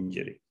brain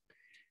injury.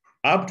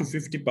 Up to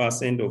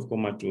 50% of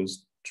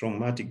comatose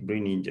traumatic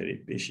brain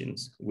injury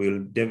patients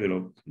will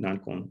develop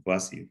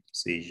non-convulsive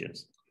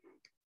seizures.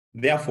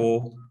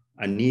 Therefore,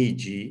 an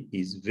EEG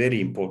is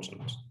very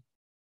important.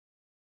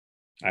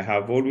 I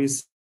have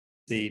always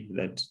said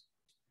that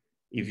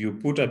if you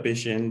put a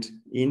patient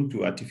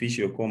into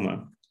artificial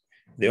coma,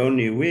 the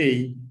only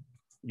way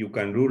you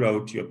can rule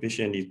out your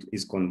patient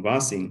is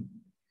convulsing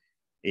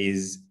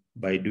is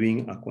by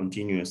doing a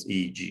continuous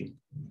EEG.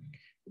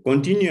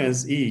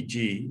 Continuous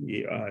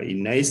EEG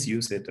in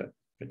ICU setup,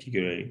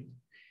 particularly,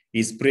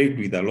 is plagued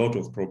with a lot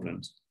of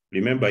problems.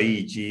 Remember,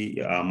 EEG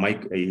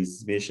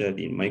is measured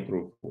in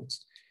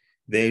microvolts.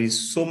 There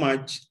is so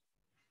much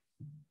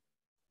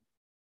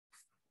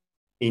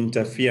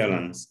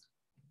interference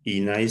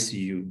in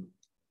ICU.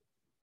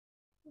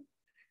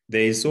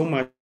 There is so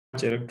much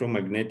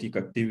electromagnetic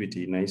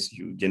activity in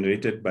ICU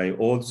generated by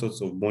all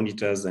sorts of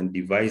monitors and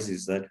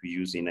devices that we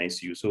use in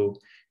ICU. So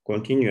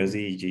continuous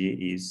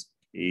EEG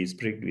is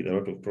plagued with a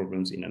lot of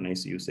problems in an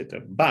ICU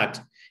setup,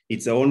 but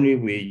it's the only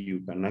way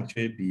you can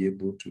actually be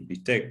able to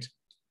detect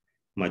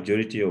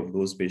majority of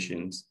those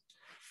patients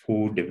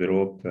who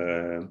develop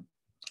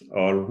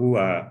or who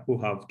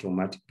have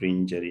traumatic brain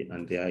injury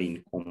and they are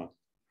in coma.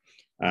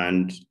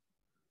 And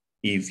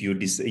if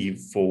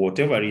for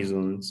whatever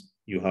reasons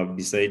you have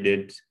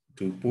decided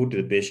to put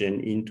the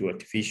patient into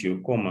artificial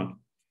coma,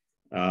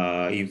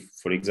 if,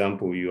 for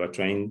example, you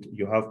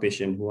have a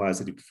patient who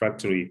has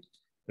refractory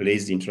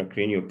raised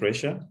intracranial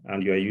pressure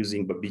and you are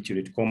using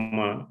barbiturate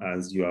coma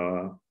as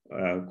your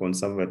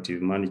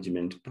conservative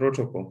management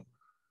protocol,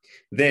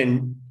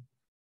 then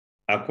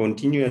a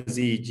continuous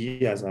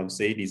EEG, as I've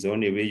said, is the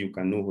only way you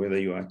can know whether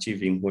you are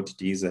achieving what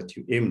it is that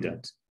you aimed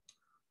at.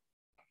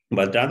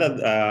 But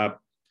other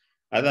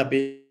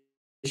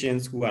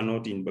patients who are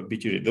not in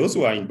barbiturate, those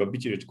who are in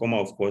barbiturate coma,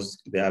 of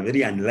course, they are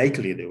very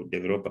unlikely they will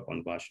develop a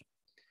conversion.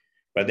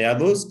 But there are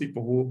those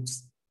people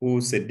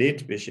who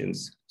sedate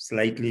patients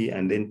slightly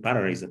and then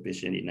paralyze the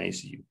patient in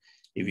ICU.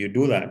 If you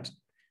do that,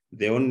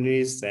 the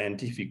only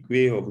scientific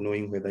way of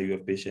knowing whether your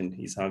patient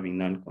is having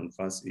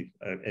non-convulsive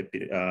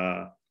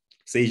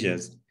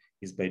seizures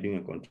is by doing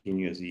a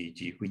continuous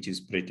EEG, which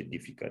is pretty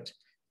difficult.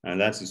 And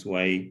that is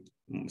why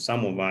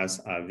some of us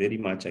are very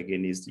much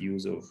against the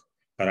use of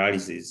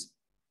paralysis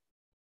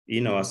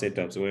in our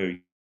setups where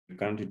we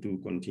can't do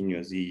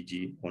continuous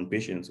EEG on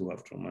patients who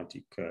have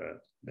traumatic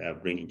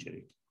brain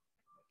injury.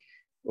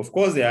 Of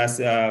course, there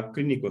are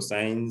clinical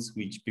signs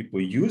which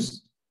people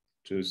use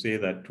to say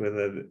that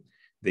whether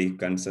they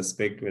can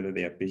suspect whether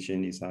their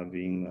patient is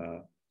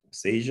having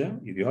seizure.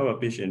 If you have a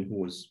patient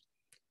who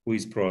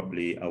is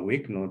probably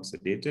awake, not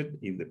sedated,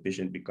 if the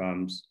patient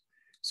becomes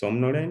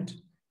somnolent,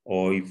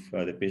 or if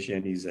the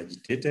patient is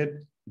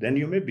agitated, then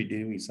you may be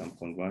dealing with some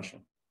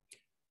conversion.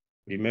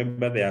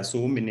 Remember, there are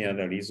so many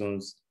other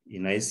reasons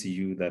in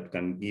ICU that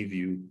can give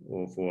you,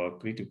 or for a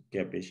critical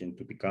care patient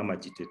to become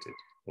agitated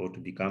or to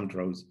become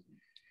drowsy,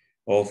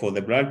 or for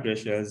the blood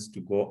pressures to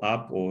go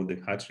up or the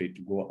heart rate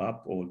to go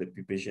up or the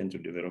patient to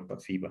develop a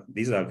fever.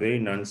 These are very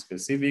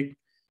non-specific,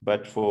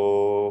 but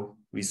for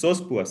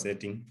resource poor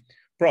setting,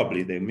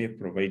 probably they may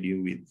provide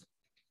you with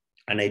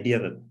an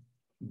idea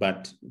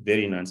but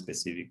very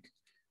non-specific.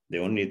 The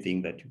only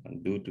thing that you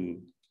can do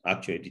to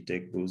actually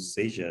detect those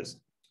seizures,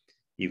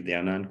 if they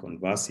are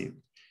non-convulsive,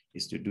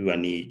 is to do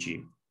an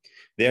EEG.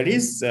 There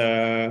is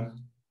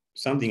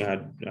something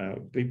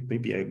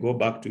maybe I go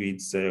back to,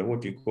 it's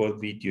what we call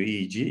video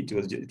EEG.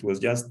 It was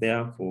just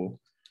there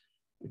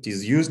it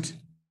is used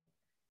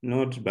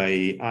not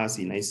by us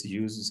in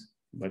ICUs,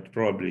 but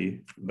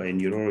probably by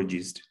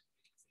neurologists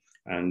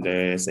and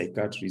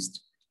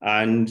psychiatrists.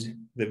 And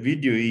the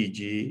video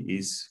EEG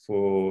is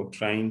for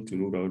trying to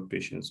rule out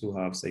patients who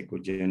have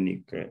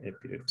psychogenic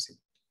epilepsy.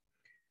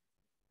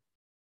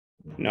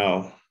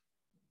 Now,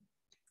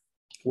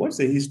 what's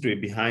the history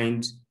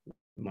behind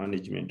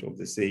management of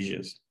the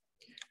seizures?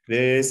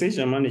 The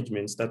seizure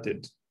management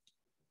started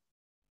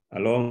a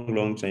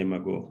long time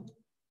ago.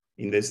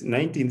 In the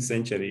 19th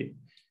century,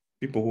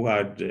 people who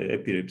had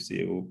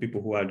epilepsy or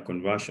people who had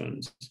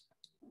conversions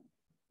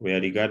were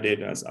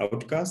regarded as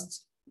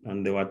outcasts,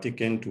 and they were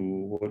taken to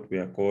what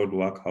were called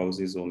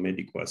workhouses or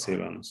medical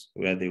asylums,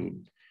 where they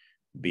would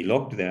be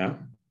locked there.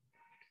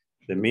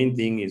 The main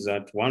thing is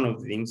that one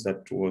of the things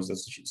that was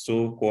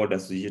so-called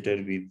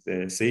associated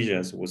with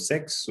seizures was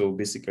sex. So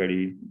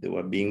basically, they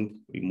were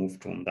being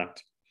removed from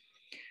that.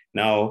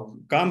 Now,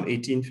 come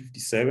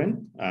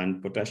 1857,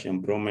 and potassium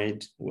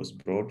bromide was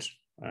brought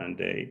and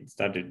it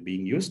started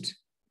being used.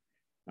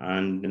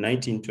 And in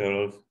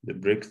 1912, the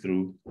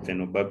breakthrough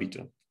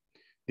phenobarbital.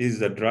 This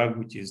is a drug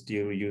which is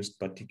still used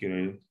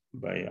particularly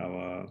by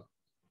our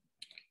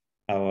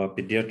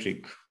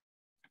pediatric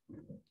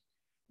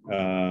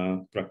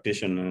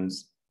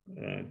practitioners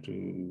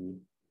to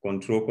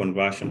control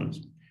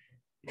conversions.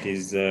 It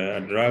is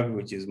a drug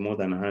which is more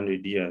than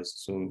 100 years.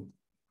 So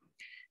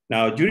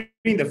now during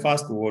the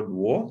First World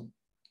War,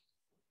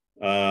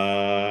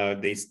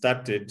 they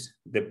started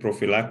the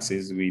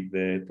prophylaxis with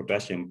the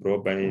potassium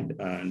bromide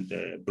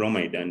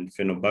and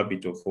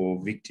phenobarbital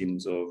for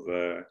victims of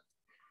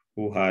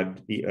who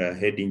had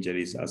head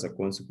injuries as a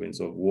consequence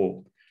of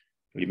war.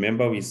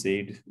 Remember, we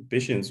said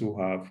patients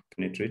who have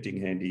penetrating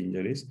head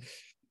injuries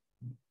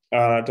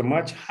are at a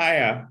much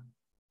higher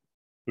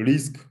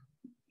risk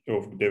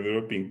of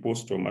developing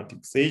post-traumatic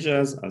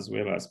seizures as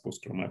well as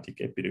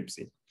post-traumatic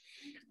epilepsy.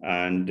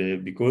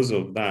 And because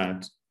of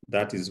that,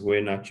 that is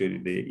when actually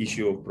the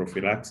issue of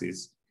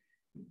prophylaxis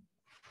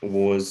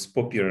was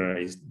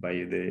popularized by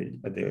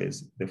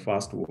the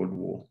First World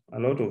War. A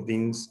lot of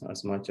things,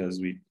 as much as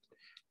we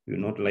do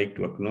not like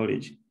to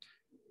acknowledge,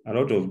 a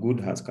lot of good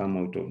has come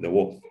out of the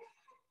war.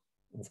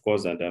 Of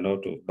course, and a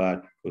lot of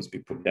bad because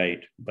people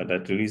died, but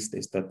at least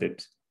they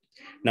started.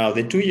 Now,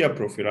 the 2-year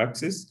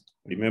prophylaxis,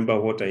 remember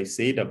what I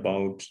said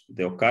about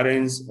the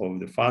occurrence of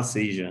the first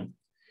seizure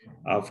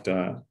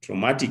after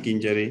traumatic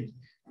injury.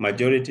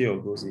 Majority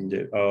of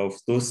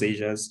those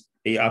seizures,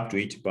 up to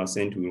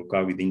 80%, will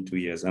occur within 2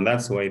 years. And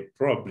that's why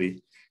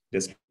probably,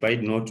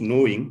 despite not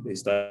knowing, they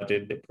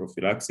started the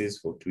prophylaxis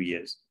for 2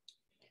 years.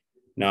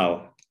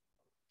 Now,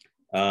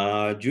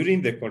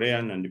 during the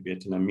Korean and the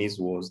Vietnamese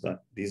wars, that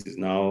this is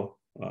now,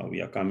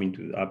 we are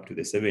coming up to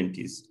the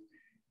 70s,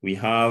 We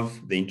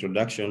have the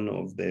introduction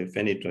of the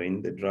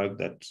phenytoin, the drug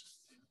that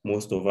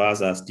most of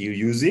us are still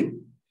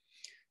using.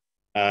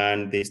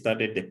 And they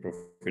started the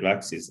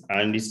prophylaxis.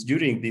 And it's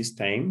during this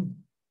time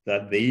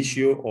that the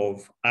issue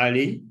of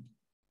early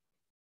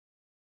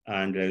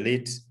and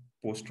late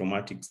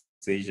post-traumatic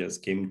seizures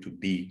came to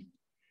be.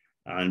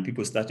 And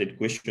people started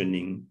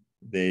questioning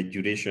the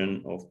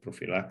duration of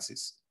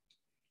prophylaxis.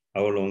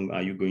 How long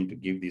are you going to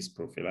give this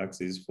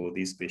prophylaxis for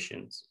these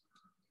patients?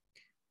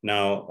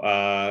 Now,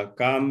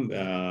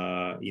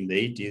 in the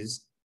 80s,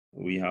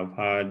 we have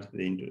had,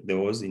 there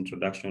was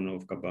introduction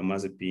of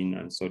carbamazepine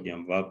and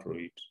sodium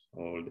valproate,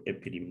 or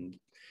Epidemiology,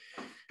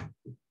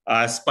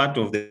 as part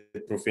of the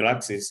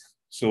prophylaxis.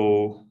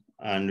 So,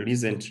 and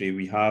recently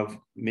we have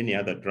many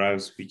other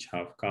drugs which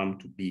have come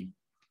to be.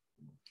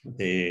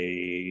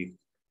 The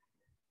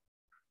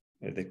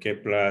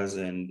Keplers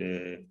and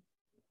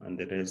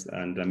the rest,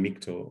 and the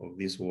Micto of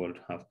this world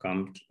have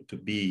come to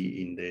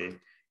be in the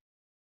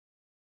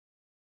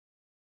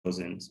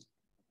thousands.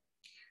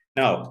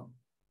 Now,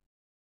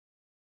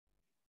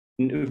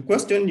 the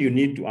question you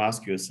need to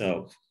ask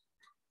yourself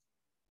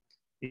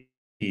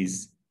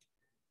is,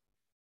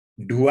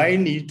 do I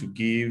need to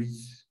give,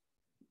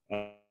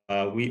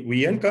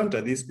 we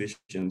encounter these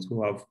patients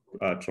who have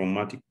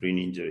traumatic brain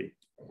injury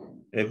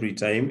every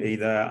time,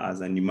 either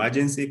as an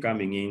emergency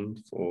coming in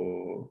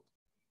for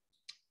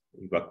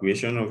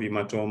evacuation of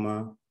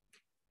hematoma,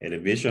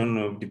 elevation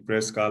of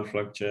depressed skull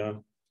fracture,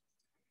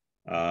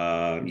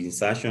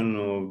 insertion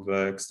of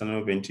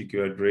external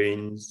ventricular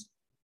drains,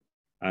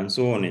 and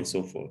so on and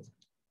so forth.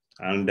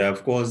 And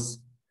of course,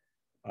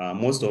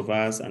 most of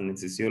us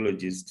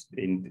anesthesiologists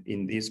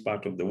in this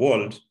part of the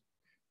world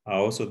are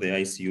also the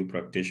ICU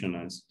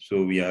practitioners.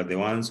 So we are the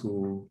ones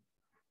who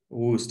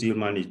still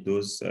manage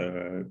those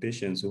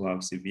patients who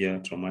have severe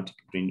traumatic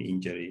brain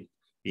injury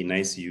in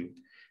ICU.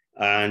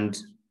 And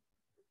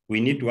we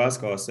need to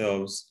ask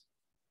ourselves,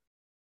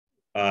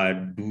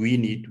 do we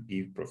need to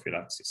give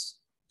prophylaxis?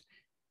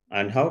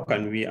 And how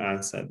can we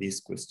answer this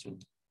question?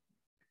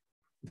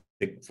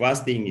 The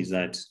first thing is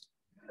that,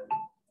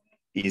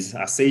 is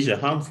a seizure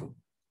harmful?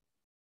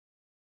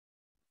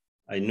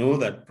 I know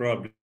that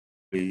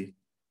probably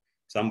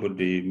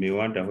somebody may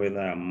wonder whether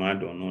I'm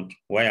mad or not.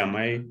 Why am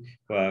I?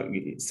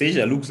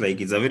 Seizure looks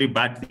like it's a very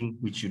bad thing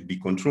which should be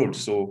controlled.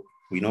 So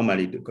we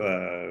normally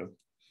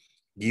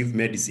give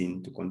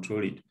medicine to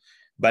control it.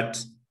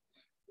 But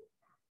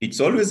it's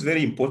always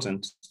very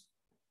important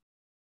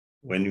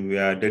when we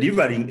are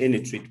delivering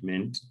any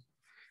treatment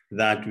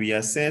that we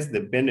assess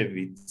the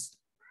benefits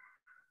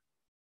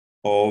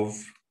of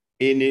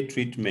any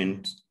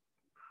treatment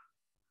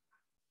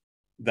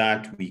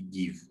that we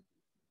give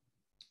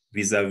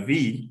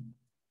vis-a-vis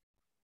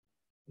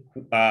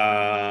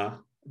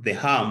the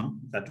harm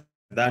that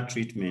that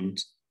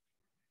treatment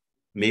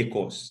may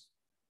cause.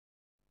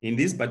 In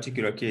this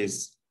particular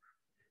case,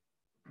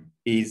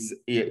 is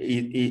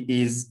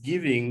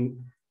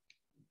giving,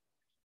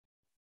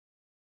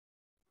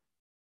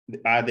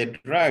 are the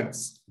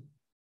drugs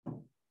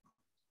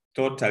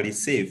totally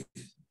safe,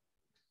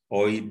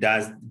 or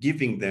does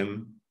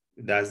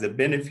the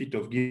benefit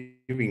of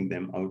giving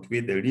them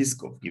outweigh the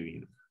risk of giving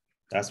them?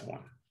 That's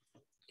one.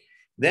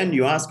 Then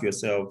you ask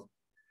yourself,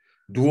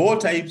 do all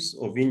types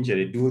of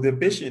injury, does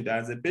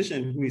the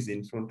patient who is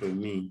in front of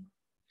me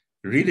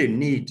really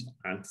need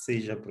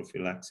anti-seizure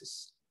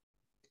prophylaxis?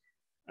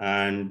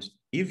 And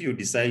if you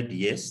decide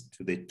yes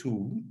to the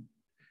two,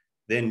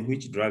 then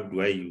which drug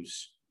do I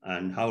use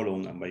and how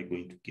long am I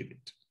going to give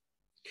it?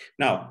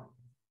 Now,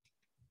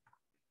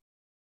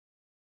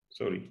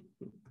 sorry.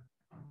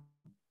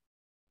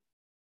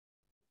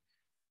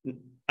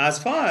 As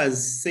far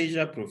as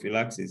seizure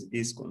prophylaxis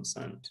is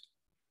concerned,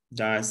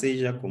 the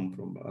seizure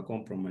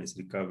compromise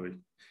recovery,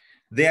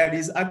 there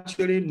is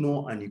actually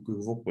no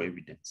unequivocal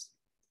evidence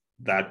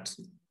that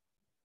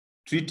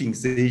treating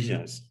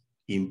seizures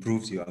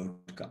improves your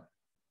outcome.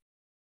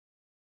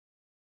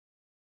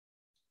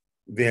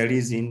 There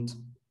isn't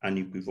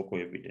unequivocal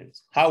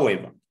evidence.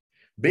 However,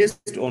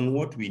 based on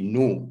what we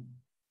know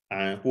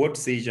and what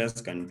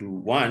seizures can do,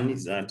 one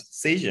is that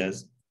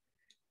seizures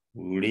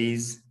will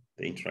raise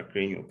the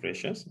intracranial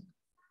pressures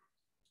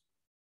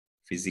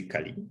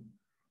physically.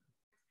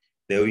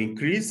 They will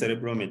increase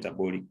cerebral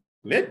metabolic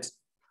rate,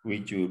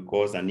 which will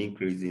cause an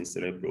increase in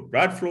cerebral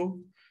blood flow,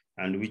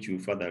 and which will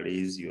further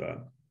raise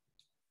your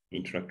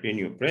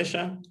intracranial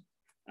pressure.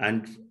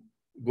 And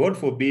God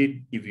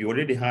forbid, if you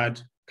already had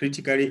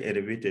critically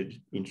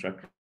elevated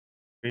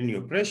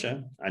intracranial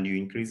pressure and you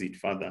increase it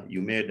further,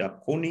 you may end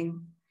up coning,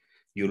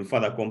 you'll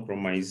further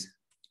compromise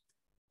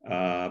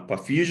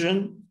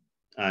perfusion,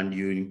 and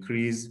you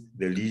increase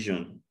the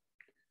lesion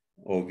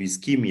of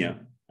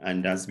ischemia.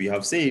 And as we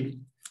have said,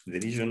 the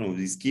lesion of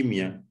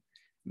ischemia,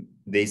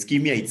 the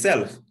ischemia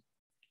itself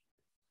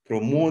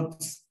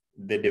promotes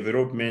the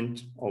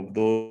development of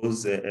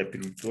those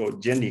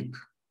epileptogenic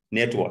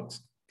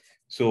networks.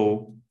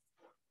 So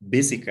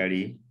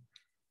basically,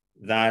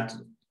 that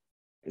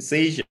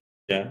seizure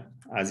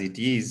as it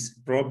is,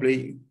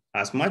 probably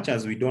as much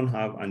as we don't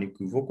have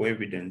unequivocal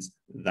evidence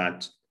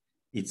that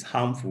it's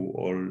harmful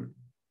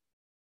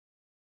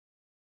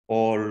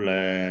or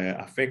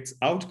affects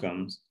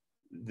outcomes,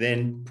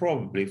 then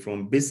probably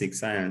from basic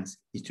science,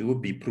 it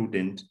would be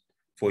prudent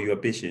for your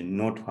patient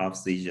not to have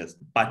seizures,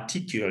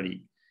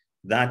 particularly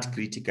that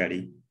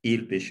critically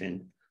ill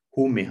patient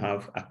who may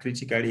have a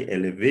critically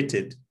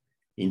elevated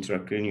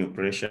intracranial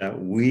pressure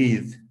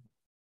with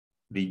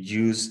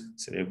reduced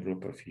cerebral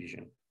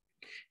perfusion.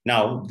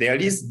 Now, there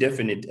is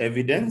definite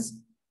evidence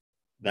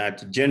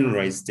that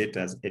generalized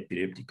status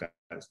epilepticus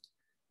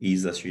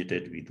is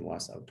associated with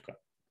worse outcome.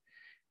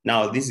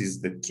 Now, this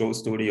is the true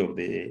story of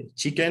the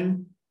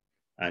chicken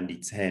and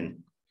its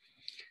hen.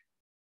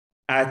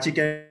 A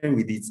chicken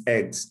with its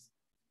eggs,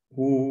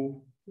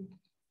 who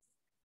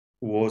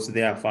was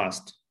there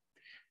first?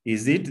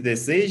 Is it the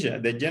seizure,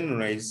 the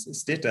generalized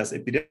status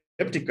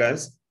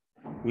epilepticus,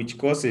 which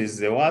causes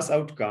the worst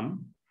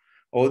outcome,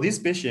 or this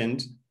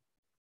patient,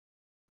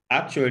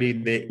 actually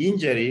the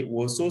injury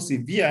was so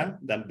severe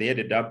that they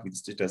ended up with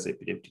status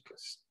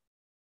epilepticus?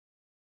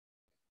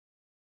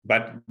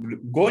 But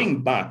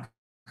going back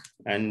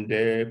and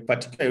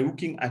particularly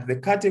looking at the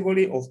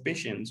category of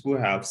patients who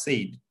have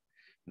said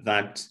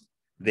that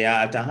they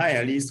are at a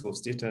higher risk of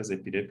status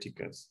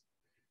epilepticus,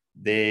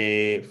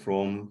 they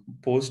from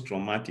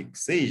post-traumatic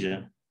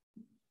seizure,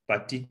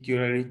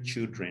 particularly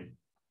children,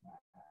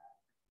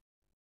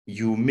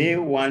 you may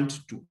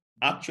want to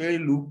actually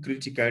look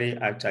critically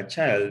at a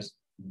child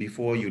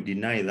before you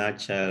deny that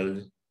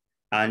child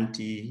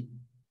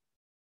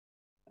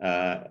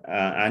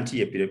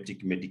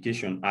anti-epileptic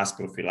medication as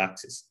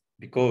prophylaxis.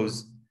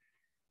 Because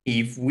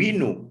if we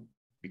know,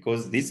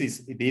 because this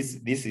is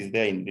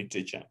there in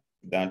literature,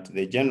 that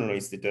the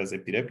generalized status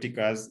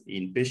epilepticus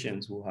in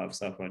patients who have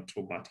suffered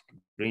traumatic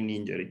brain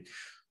injury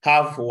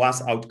have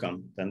worse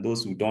outcome than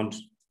those who don't,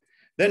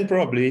 then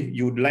probably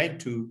you'd like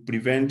to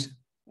prevent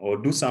or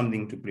do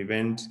something to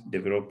prevent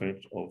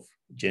development of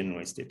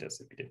generalized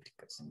status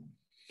epilepticus.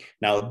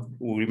 Now,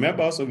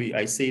 remember also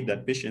I said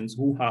that patients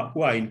who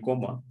are in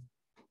coma,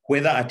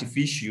 whether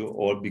artificial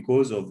or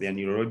because of their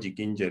neurologic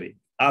injury,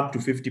 up to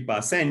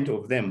 50%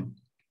 of them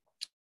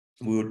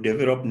will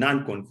develop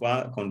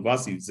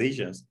non-convulsive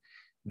seizures.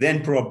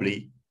 Then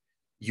probably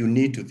you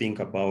need to think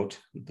about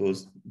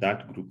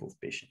that group of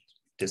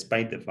patients,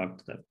 despite the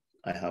fact that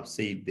I have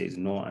said there's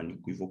no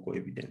unequivocal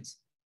evidence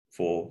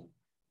for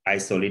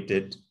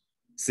isolated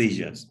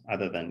seizures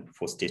other than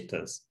for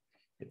status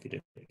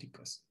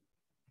epilepticus.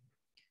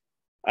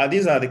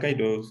 These are the kind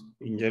of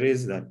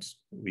injuries that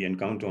we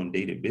encounter on a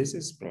daily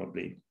basis.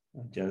 Probably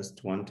I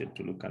just wanted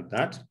to look at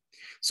that.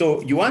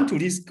 So you want to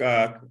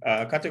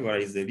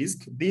categorize the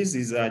risk. This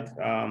is a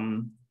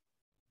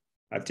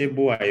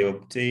table I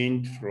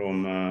obtained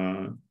from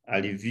a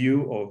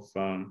review of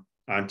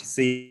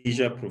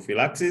anti-seizure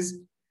prophylaxis.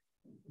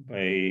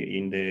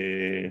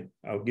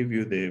 I'll give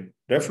you the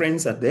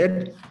reference at the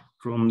end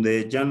from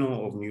the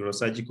Journal of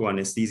Neurosurgical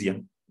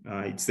Anesthesia.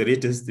 It's the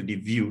latest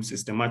review,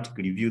 systematic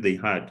review they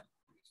had.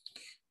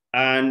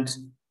 And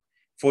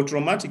for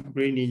traumatic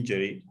brain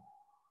injury,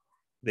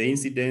 the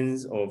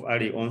incidence of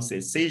early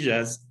onset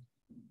seizures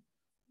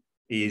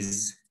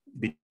is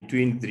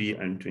between 3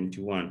 and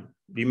 21.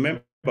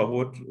 Remember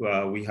what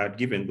we had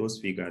given those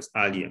figures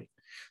earlier.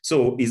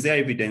 So is there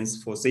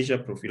evidence for seizure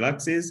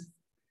prophylaxis?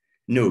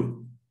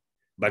 No.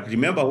 But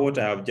remember what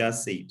I have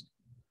just said.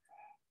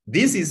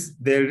 This is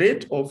the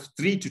rate of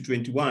 3 to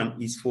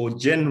 21 is for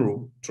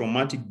general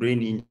traumatic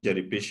brain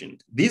injury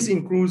patient. This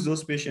includes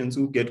those patients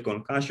who get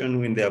concussion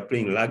when they are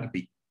playing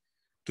rugby.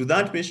 To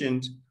that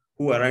patient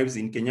who arrives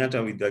in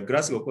Kenyatta with the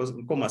Glasgow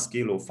Coma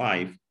scale of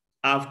 5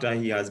 after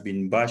he has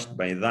been bashed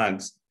by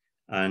thugs,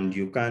 and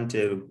you can't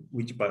tell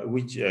which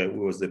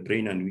was the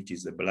brain and which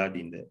is the blood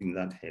in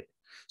that head.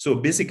 So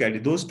basically,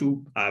 those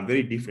two are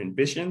very different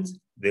patients.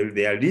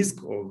 Their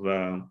risk of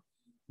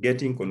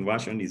getting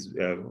conversions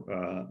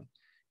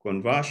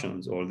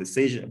or the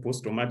seizure,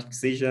 post-traumatic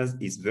seizures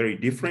is very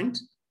different.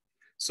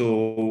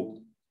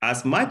 So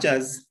as much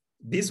as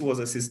this was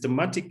a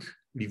systematic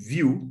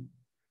review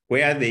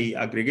where they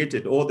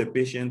aggregated all the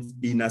patients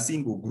in a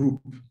single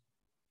group,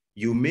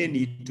 you may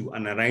need to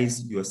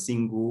analyze your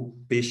single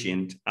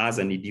patient as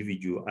an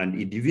individual and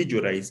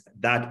individualize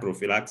that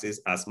prophylaxis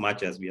as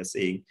much as we are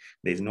saying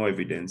there's no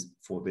evidence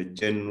for the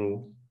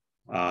general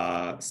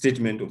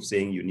statement of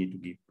saying you need to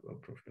give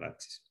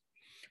prophylaxis.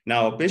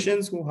 Now,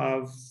 patients who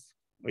have,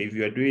 if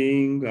you are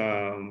doing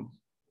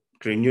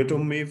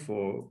craniotomy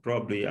for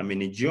probably a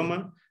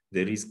meningioma,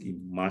 the risk is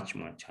much,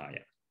 much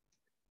higher.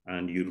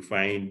 And you'll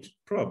find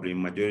probably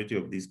majority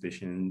of these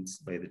patients,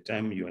 by the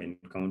time you are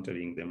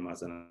encountering them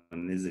as an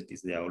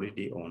anesthetist, they are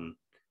already on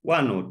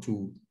 1 or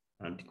 2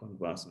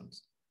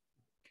 anticonvulsants.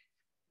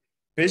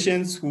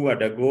 Patients who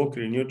undergo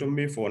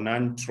craniotomy for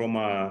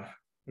non-trauma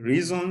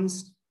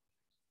reasons,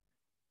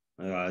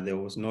 there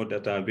was no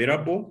data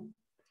available.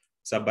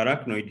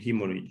 Subarachnoid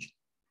hemorrhage.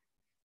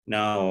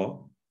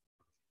 Now,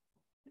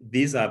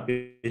 these are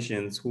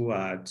patients who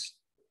are at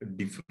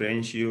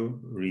differential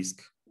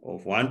risk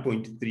of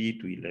 1.3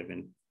 to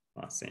 11%.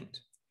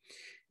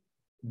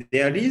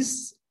 There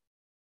is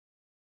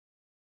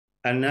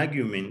an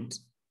argument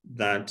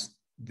that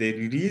the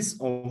release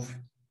of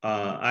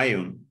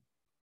ion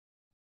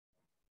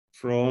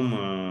from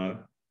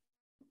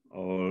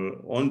or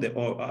on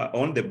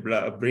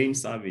the brain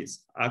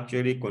surface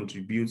actually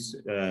contributes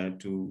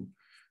to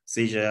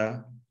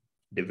seizure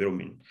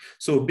development.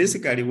 So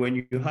basically, when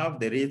you have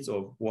the rates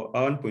of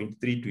 1.3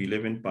 to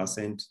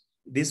 11%,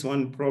 this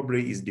one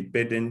probably is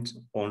dependent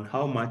on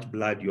how much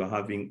blood you're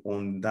having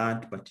on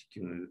that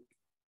particular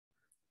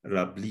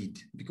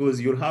bleed, because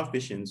you'll have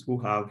patients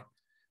who have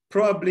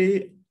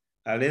probably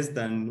a less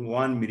than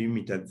 1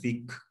 millimeter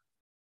thick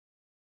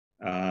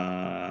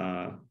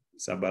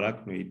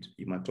subarachnoid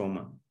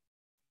hematoma,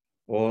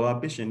 or a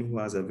patient who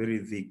has a very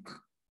thick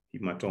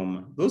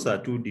hematoma. Those are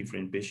two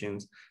different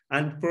patients,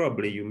 and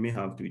probably you may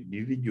have to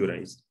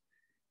individualize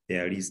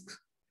their risk.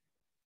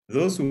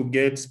 Those who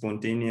get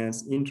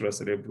spontaneous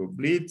intracerebral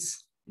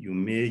bleeds, you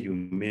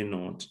may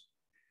not.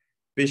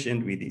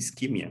 Patient with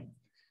ischemia,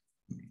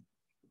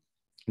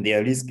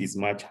 their risk is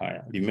much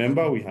higher.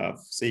 Remember, we have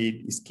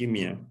said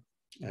ischemia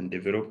and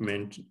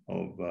development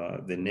of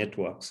the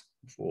networks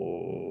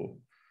for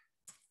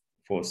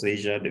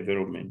seizure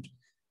development.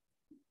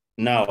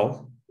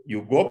 Now,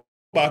 you go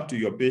back to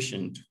your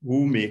patient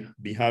who may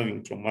be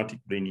having traumatic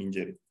brain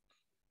injury.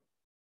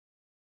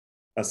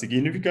 A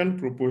significant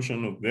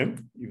proportion of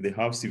them, if they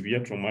have severe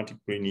traumatic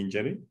brain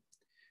injury,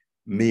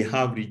 may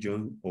have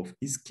region of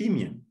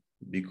ischemia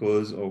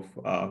because of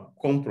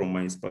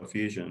compromised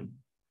perfusion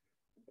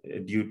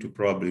due to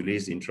probably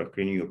raised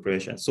intracranial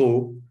pressure.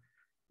 So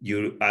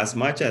you, as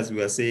much as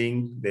we are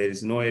saying there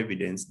is no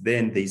evidence,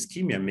 then the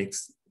ischemia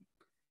makes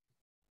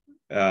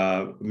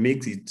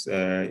it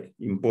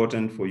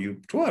important for you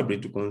probably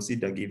to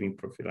consider giving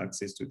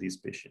prophylaxis to these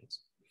patients.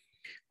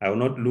 I will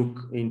not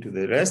look into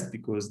the rest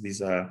because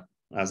these are,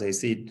 as I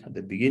said at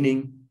the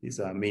beginning, these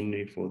are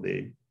mainly for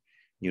the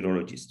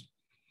neurologist.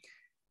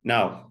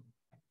 Now,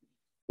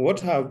 what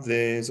have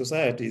the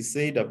societies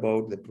said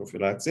about the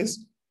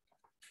prophylaxis?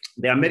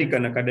 The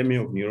American Academy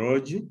of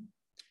Neurology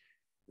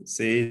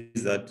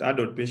says that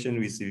adult patients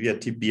with severe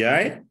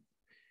TBI,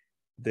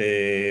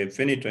 the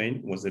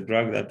phenytoin was the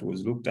drug that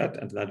was looked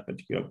at that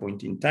particular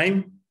point in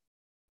time.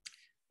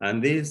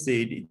 And they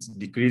said it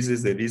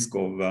decreases the risk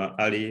of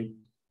early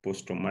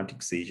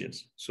post-traumatic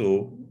seizures.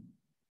 So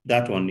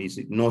that one is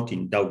not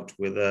in doubt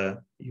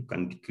whether you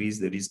can decrease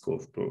the risk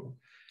of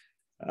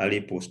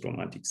early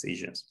post-traumatic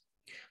seizures.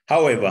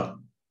 However,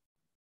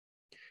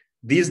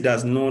 this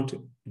does not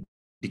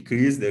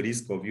decrease the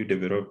risk of you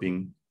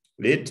developing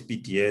late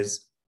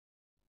PTS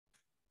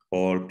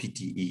or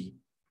PTE.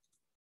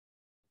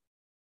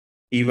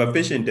 If a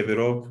patient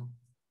develops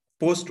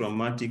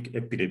post-traumatic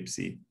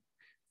epilepsy,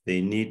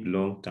 they need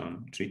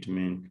long-term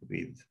treatment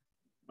with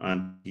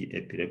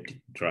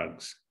anti-epileptic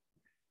drugs.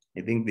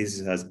 I think this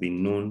has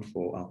been known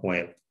for a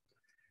while.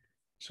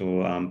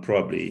 So I'm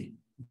probably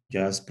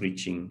just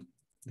preaching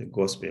the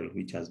gospel,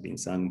 which has been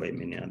sung by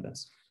many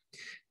others.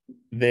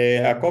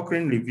 The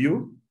Cochrane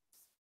review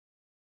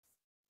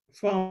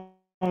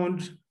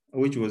found,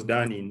 which was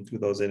done in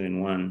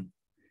 2001,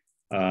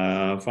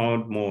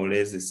 found more or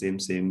less the same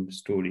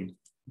story,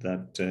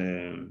 that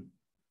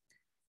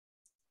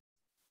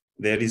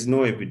there is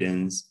no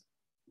evidence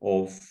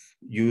of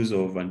use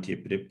of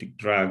anti-epileptic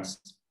drugs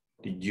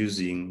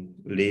reducing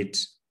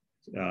late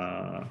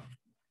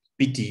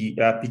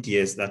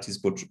PTS, that is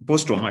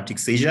post-traumatic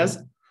seizures,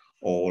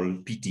 or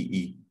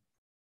PTE,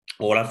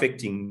 or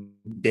affecting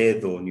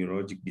death or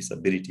neurologic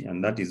disability.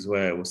 And that is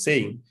why I was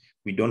saying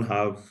we don't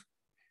have,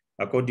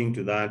 according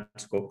to that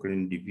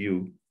Cochrane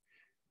review,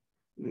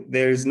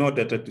 there is no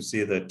data to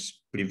say that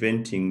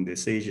preventing the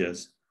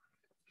seizures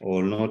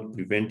or not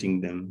preventing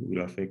them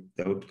will affect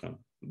the outcome.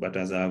 But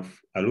as I've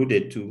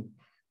alluded to,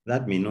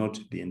 that may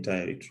not be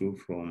entirely true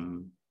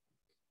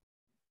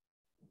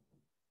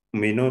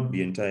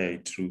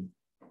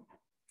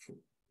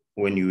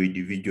when you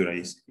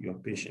individualize your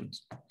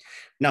patients.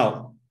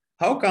 Now,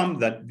 how come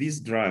that these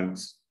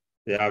drugs,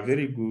 they are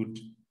very good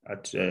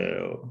at,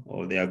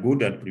 or they are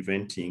good at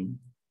preventing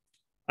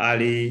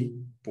early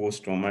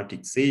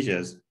post-traumatic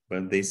seizures,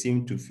 but they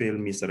seem to fail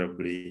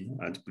miserably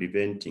at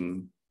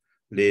preventing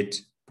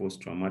late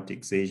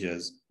post-traumatic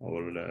seizures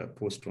or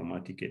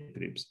post-traumatic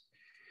epilepsy?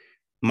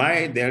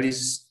 There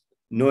is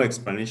no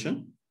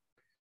explanation,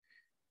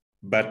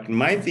 but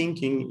my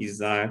thinking is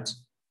that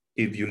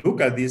if you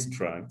look at these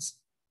drugs,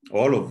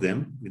 all of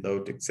them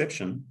without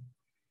exception,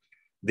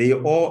 they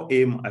all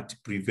aim at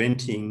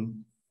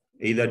preventing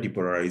either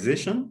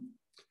depolarization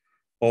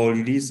or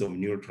release of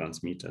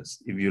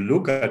neurotransmitters. If you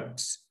look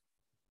at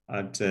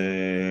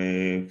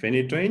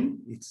phenytoin,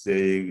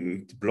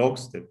 it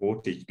blocks the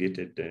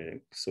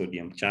voltage-gated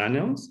sodium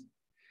channels.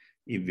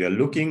 If you're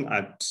looking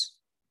at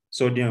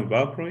sodium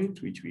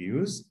valproate, which we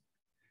use,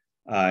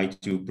 it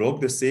will block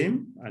the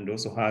same and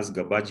also has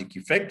GABAergic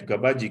effect.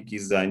 GABAergic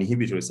is an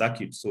inhibitory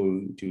circuit,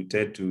 so it will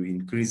tend to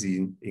increase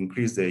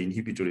the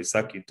inhibitory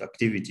circuit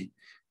activity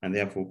and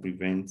therefore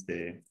prevent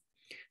the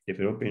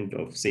development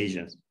of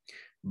seizures.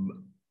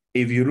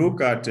 If you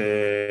look at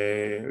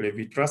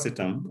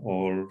levetiracetam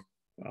or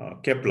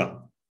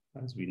Kepler,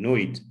 as we know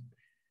it,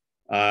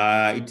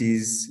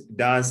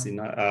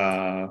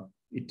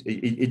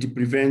 it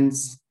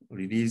prevents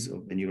release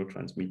of the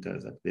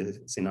neurotransmitters at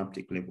the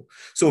synaptic level.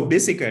 So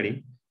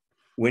basically,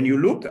 when you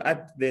look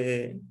at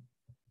the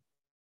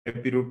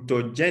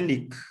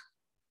epileptogenic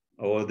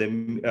or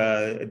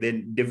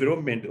the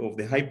development of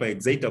the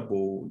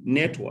hyperexcitable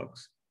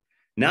networks,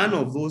 none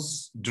of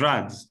those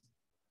drugs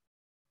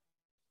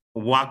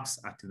works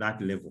at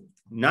that level.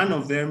 None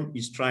of them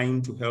is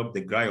trying to help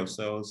the glial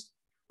cells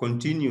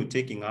continue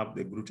taking up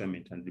the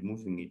glutamate and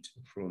removing it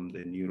from the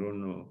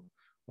neuronal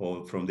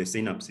or from the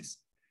synapses.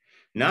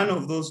 None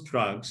of those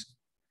drugs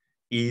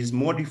is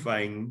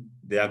modifying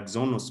the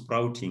axonal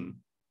sprouting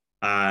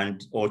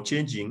or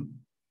changing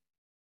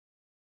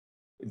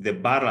the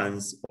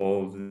balance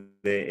of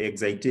the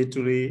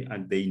excitatory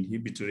and the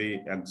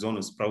inhibitory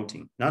axonal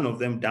sprouting. None of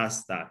them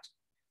does that.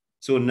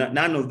 So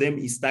none of them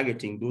is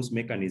targeting those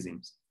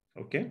mechanisms,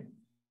 okay?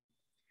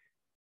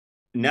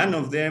 None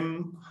of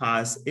them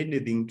has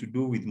anything to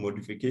do with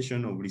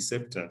modification of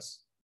receptors.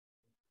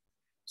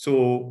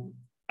 So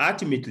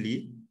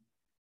ultimately,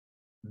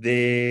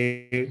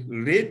 the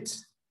rate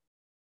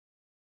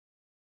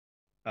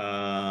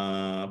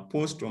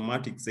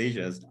post-traumatic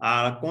seizures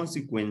are a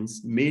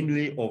consequence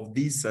mainly of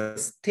these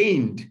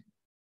sustained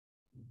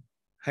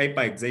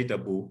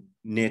hyperexcitable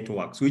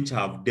networks which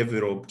have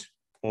developed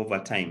over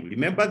time.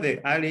 Remember,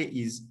 the early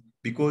is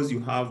because you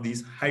have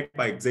this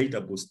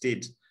hyperexcitable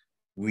state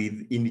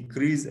with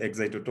increased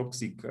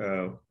excitotoxic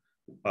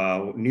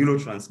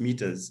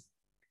neurotransmitters,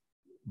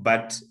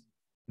 but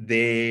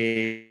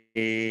to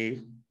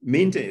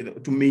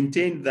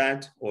maintain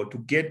that or to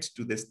get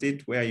to the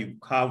state where you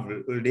have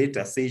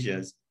later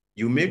seizures,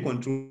 you may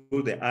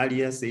control the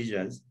earlier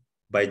seizures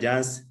by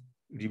just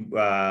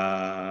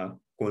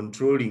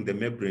controlling the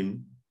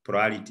membrane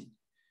polarity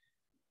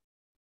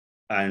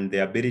and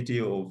the ability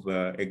of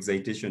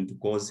excitation to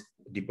cause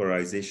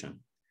depolarization.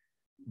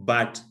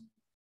 But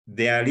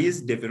there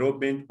is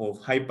development of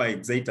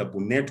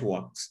hyperexcitable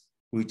networks,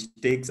 which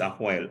takes a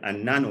while,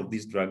 and none of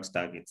these drugs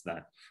targets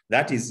that.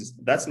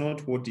 That's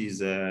not what is,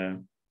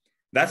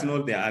 that's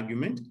not the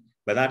argument,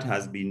 but that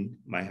has been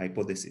my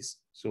hypothesis.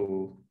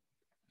 So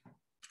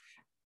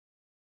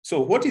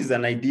what is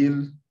an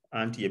ideal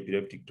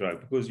anti-epileptic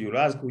drug? Because you'll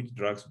ask, which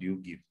drugs do you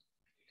give?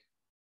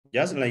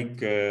 Just like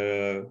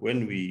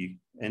when we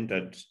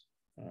entered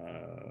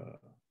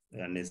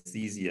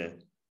anesthesia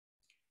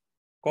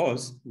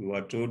course, we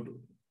were told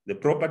the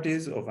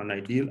properties of an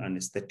ideal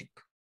anesthetic.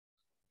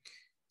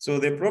 So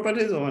the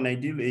properties of an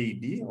ideal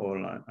AED or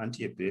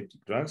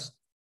anti-epileptic drugs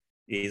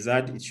is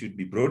that it should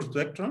be broad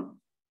spectrum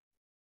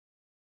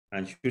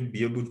and should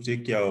be able to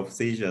take care of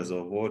seizures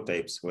of all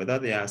types, whether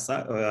they are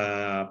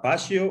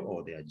partial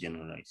or they are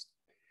generalized.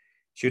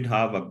 Should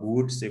have a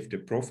good safety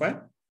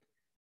profile.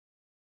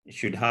 It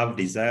should have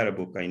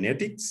desirable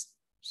kinetics.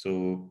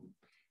 So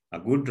a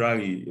good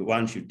drug,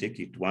 one should take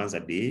it once a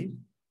day.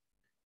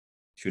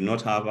 Should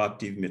not have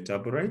active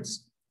metabolites.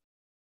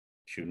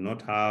 Should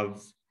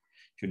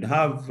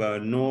have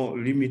no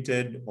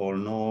limited or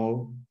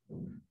no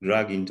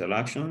drug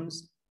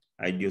interactions.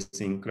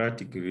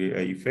 Idiosyncratic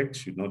effects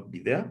should not be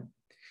there.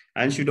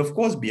 And should, of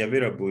course, be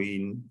available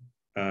in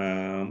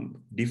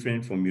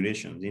different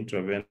formulations,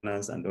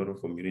 intravenous and oral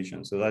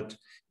formulations, so that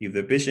if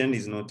the patient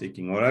is not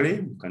taking orally,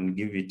 you can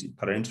give it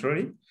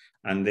parenterally.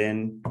 And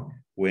then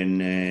when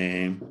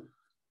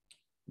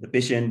the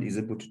patient is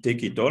able to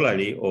take it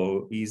orally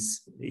or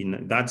is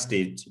in that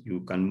state,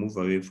 you can move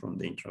away from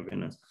the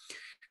intravenous.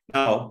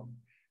 Now,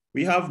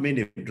 we have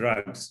many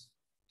drugs.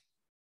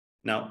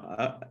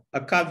 Now,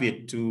 a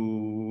caveat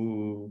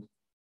to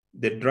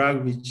the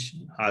drug which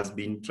has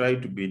been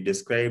tried to be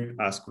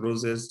described as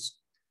closest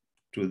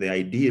to the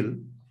ideal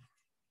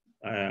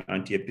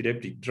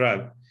anti-epileptic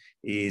drug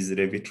is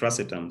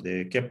levetiracetam,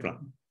 the Kepler.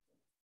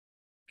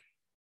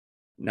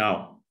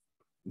 Now,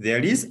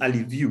 there is a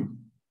review.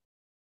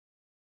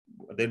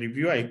 The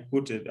review I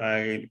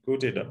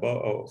quoted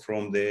about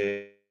from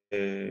the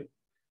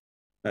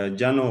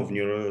Journal of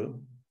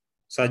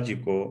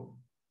Neurosurgical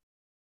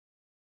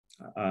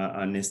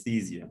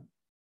Anesthesia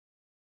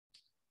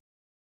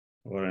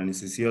or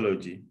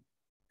Anesthesiology,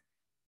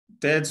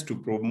 tends to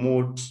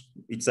promote,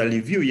 it's a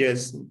review,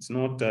 yes, it's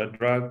not a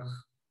drug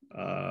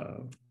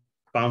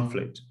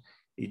pamphlet.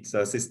 It's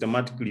a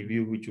systematic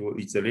review, which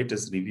it's the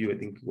latest review, I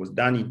think it was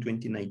done in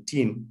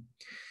 2019.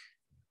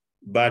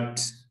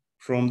 But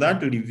from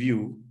that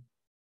review,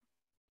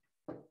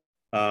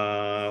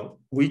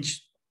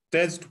 which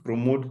tends to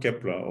promote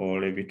Kepler or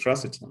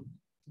levetiracetam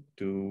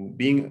to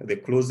being the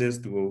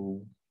closest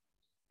to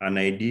an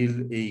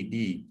ideal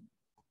AED,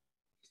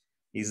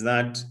 is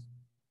that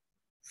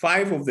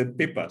 5 of the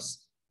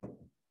papers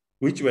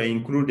which were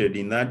included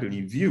in that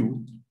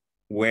review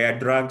were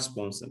drug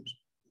sponsored.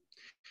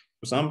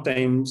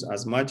 Sometimes,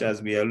 as much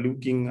as we are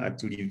looking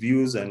at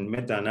reviews and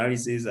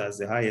meta-analysis as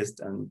the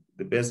highest and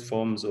the best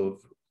forms of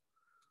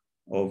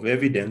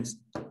evidence,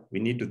 we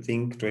need to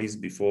think twice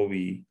before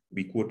we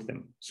quote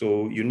them.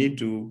 So you need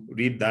to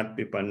read that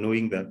paper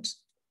knowing that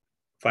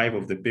 5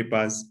 of the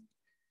papers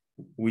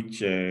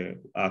which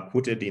are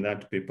quoted in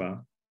that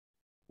paper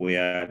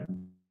were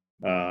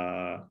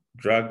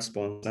drug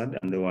sponsored,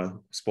 and they were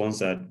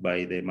sponsored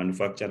by the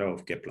manufacturer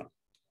of Kepler.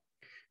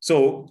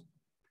 So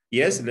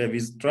yes,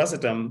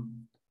 levetiracetam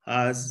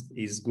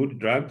is good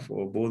drug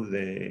for both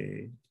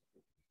the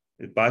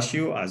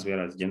partial as well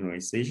as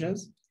general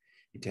seizures.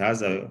 It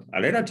has a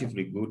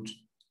relatively good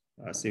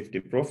safety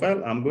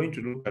profile. I'm going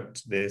to look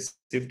at the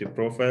safety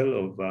profile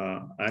of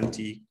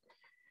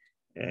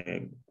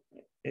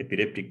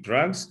anti-epileptic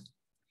drugs.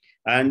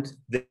 And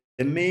the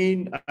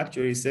main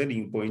actually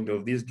selling point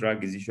of this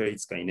drug is usually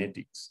its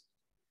kinetics.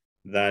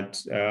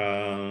 That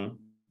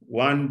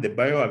one, the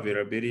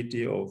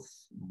bioavailability of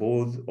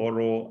both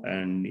oral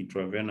and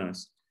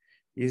intravenous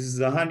is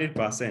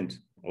 100%,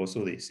 or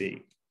so they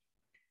say.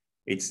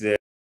 It's the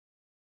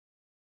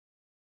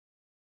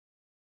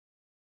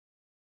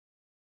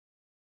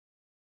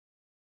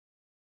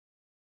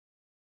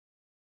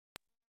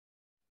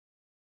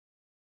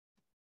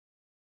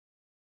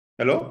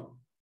Hello?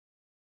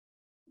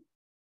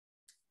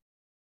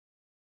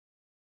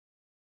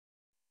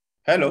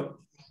 Hello?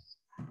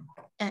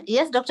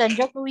 Yes, Dr.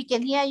 Njogu, we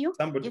can hear you.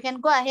 You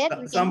can go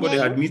ahead. Somebody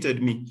had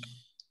muted me.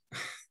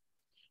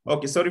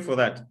 Okay, sorry for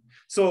that.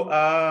 So,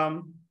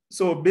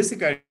 so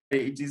basically,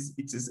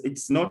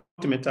 it's not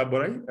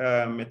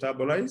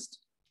metabolized.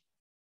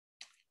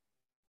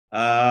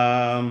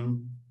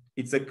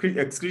 It's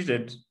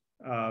excreted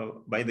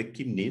by the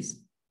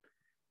kidneys.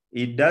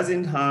 It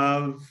doesn't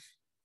have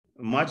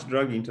much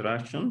drug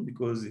interaction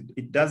because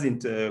it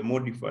doesn't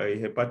modify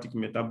hepatic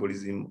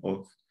metabolism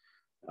of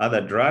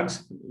other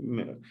drugs.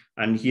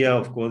 And here,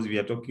 of course, we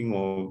are talking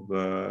of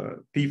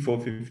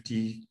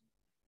P450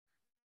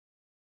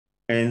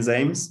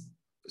 enzymes.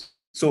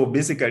 So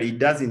basically, it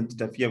doesn't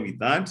interfere with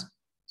that.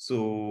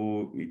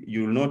 So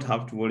you will not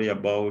have to worry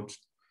about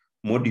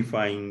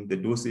modifying the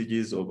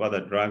dosages of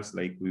other drugs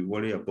like we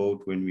worry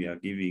about when we are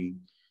giving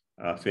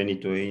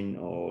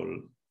phenytoin or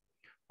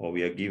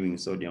we are giving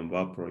sodium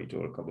valproate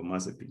or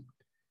carbamazepine.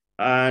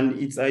 And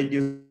its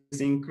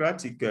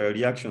idiosyncratic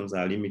reactions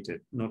are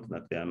limited, not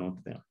that they are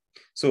not there.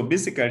 So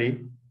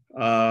basically,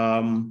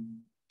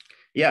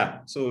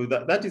 yeah, so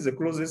that is the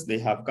closest they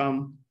have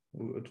come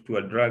to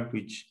a drug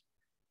which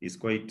is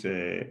quite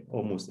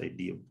almost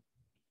ideal.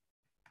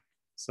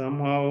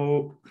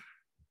 Somehow,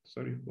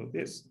 sorry for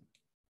this.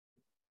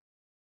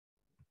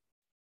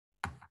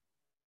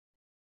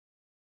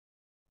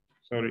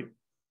 Sorry.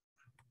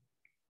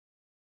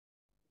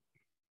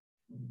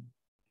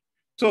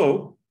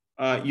 So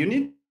you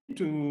need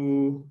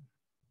to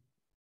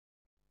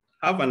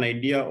have an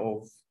idea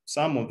of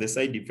some of the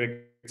side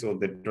effects of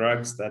the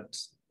drugs that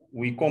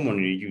we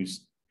commonly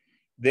use.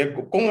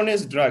 The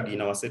commonest drug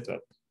in our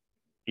setup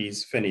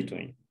is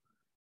phenytoin.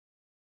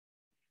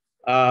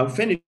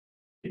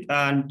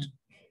 And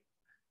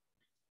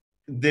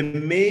the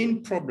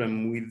main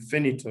problem with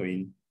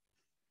phenytoin,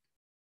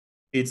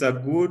 it's a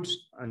good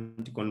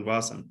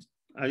anticonvulsant,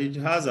 and it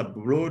has a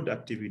broad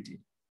activity.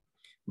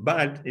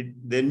 But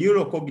the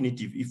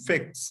neurocognitive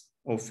effects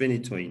of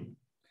phenytoin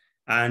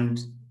and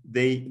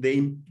the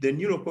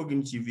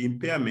neurocognitive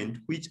impairment,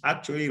 which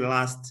actually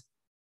lasts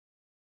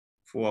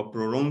for a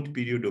prolonged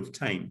period of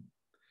time,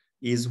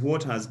 is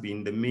what has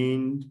been the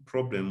main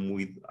problem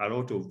with a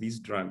lot of these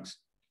drugs.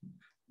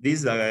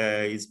 This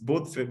is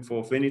both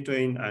for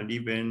phenytoin and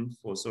even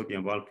for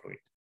sodium valproate.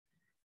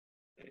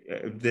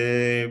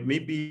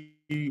 Maybe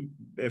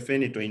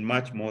phenytoin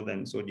much more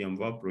than sodium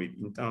valproate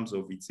in terms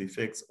of its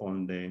effects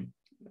on the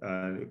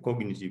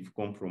cognitive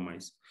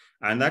compromise.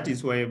 And that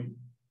is why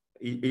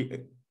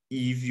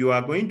if you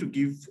are going to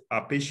give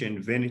a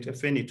patient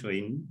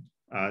phenytoin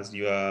as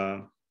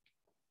your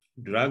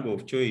drug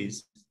of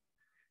choice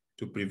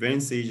to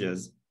prevent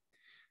seizures,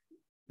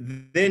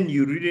 then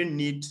you really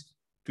need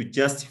to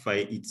justify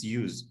its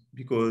use,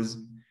 because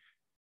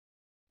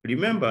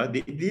remember,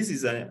 this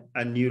is a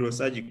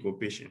neurosurgical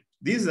patient.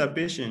 This is a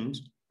patient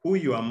who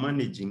you are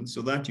managing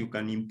so that you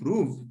can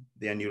improve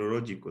their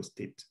neurological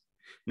state.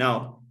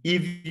 Now,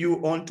 if you,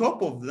 on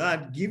top of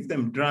that, give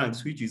them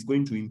drugs which is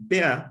going to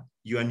impair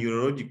your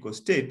neurological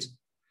state,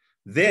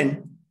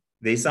 then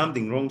there's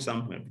something wrong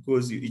somewhere,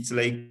 because it's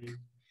like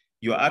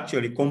you're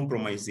actually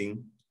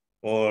compromising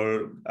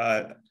or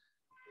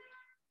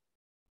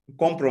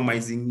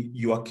compromising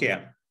your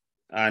care.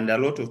 And a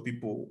lot of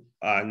people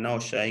are now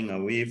shying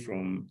away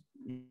from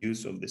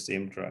use of the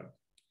same drug.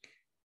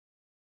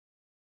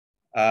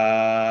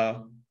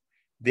 The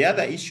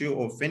other issue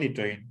of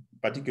phenytoin,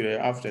 particularly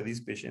after these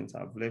patients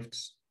have left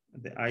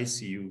the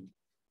ICU,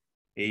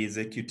 is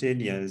the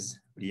cutaneous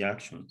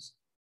reactions.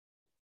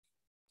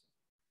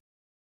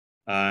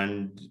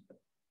 And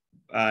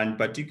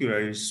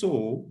particularly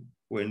so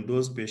when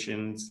those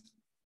patients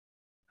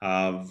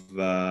are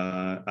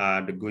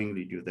undergoing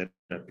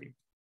radiotherapy.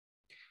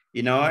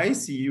 In our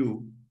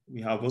ICU,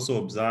 we have also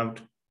observed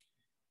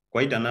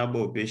quite a number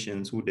of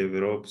patients who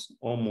develops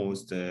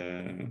almost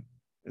the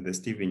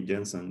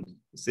Stevens-Johnson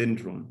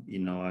syndrome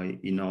in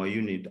our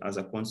unit as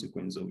a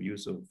consequence of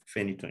use of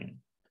phenytoin.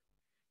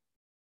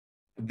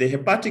 The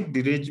hepatic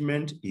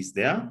derangement is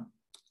there,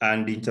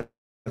 and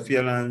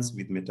interference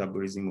with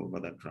metabolism of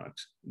other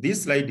drugs.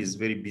 This slide is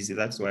very busy.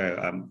 That's why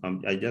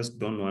I just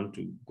don't want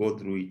to go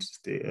through it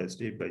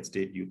step by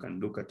step. You can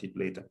look at it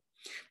later.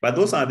 But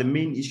those are the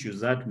main issues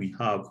that we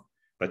have,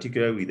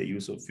 particularly with the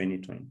use of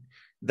phenytoin.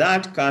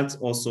 That cuts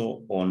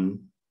also on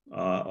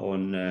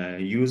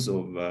use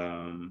of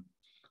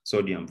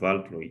sodium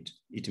valproate.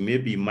 It may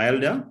be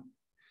milder,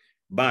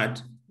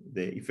 but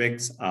the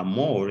effects are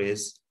more or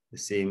less the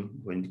same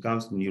when it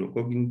comes to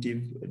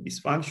neurocognitive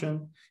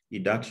dysfunction,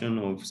 reduction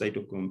of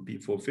cytochrome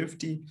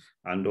P450,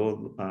 and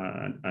all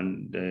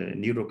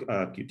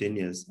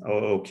neurocutaneous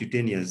or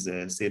cutaneous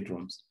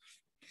syndromes.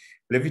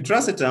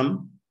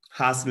 Levetiracetam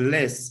has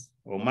less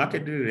or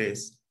markedly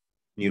less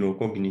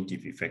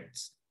neurocognitive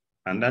effects,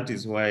 and that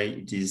is why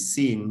it is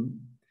seen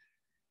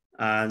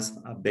as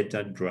a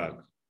better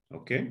drug.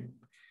 Okay.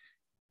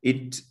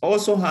 It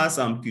also has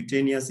some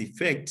cutaneous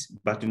effect,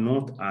 but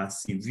not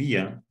as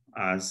severe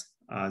as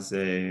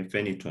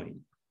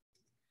phenytoin.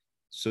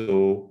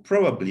 So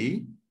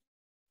probably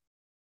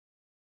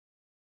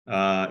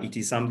it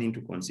is something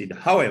to consider.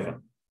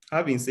 However,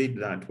 having said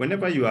that,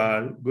 whenever you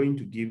are going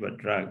to give a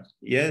drug,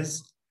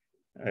 yes,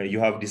 you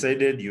have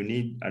decided you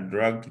need a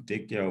drug to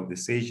take care of the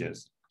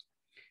seizures.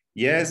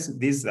 Yes,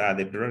 these are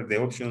the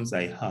options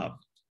I have.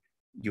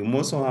 You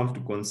also have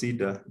to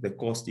consider the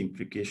cost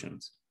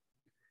implications.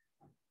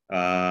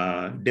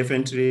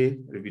 Definitely,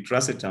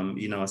 levetiracetam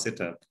in our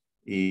setup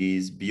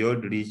is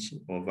beyond reach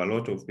of a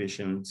lot of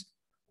patients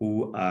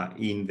who are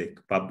in the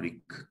public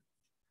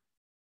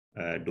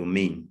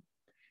domain.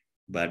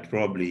 But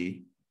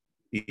probably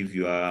if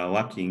you are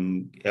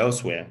working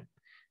elsewhere,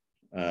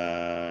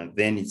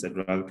 then it's a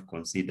drug to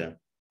consider.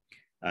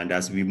 And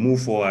as we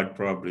move forward,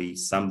 probably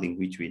something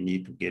which we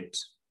need to get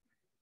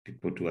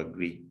people to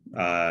agree.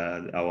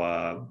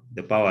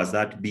 The powers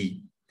that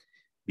be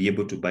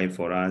able to buy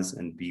for us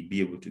and be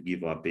able to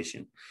give our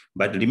patient.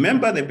 But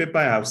remember the paper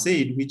I have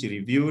said, which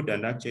reviewed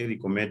and actually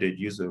recommended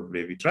use of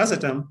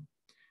levetiracetam.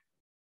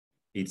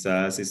 It's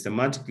a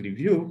systematic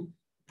review,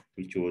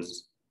 which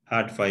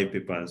had 5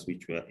 papers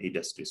which were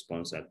industry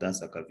sponsored.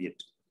 That's a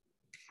caveat.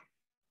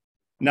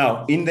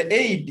 Now, in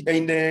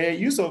the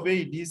use of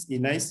AEDs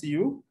in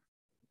ICU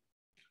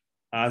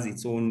has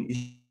its own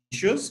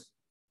issues,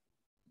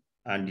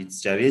 and it's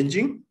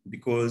challenging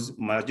because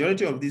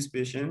majority of these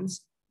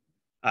patients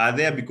are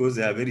there because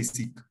they are very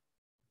sick.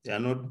 They are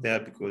not there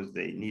because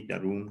they need a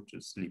room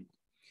to sleep.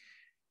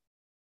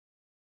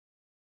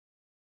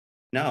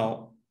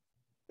 Now,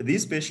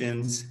 these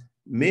patients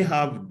may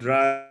have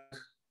drug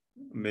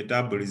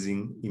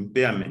metabolism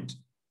impairment,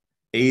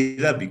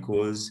 either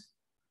because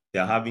they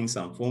are having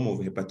some form of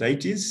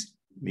hepatitis,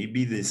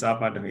 maybe they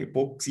suffered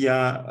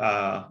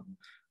hypoxia,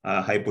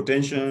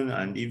 hypotension,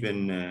 and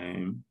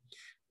even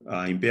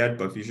impaired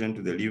perfusion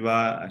to the liver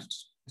at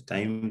the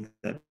time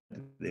that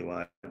they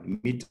were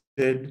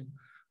admitted,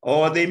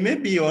 or they may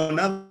be on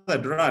other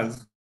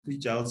drugs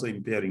which are also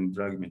impairing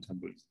drug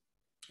metabolism.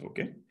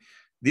 Okay,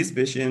 these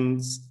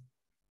patients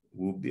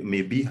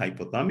may be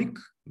hypothermic,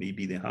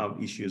 maybe they have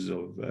issues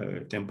of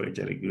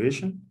temperature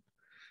regulation,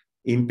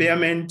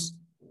 impairment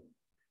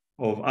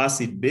of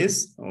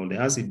acid-base or the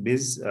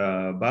acid-base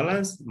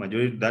balance.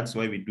 Majority, that's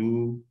why we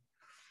do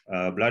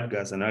blood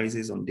gas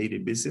analysis on daily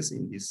basis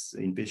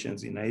in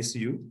patients in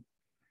ICU.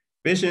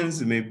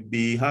 Patients may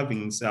be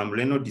having some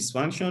renal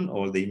dysfunction,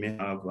 or they may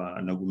have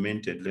an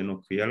augmented renal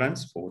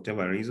clearance for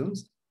whatever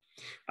reasons.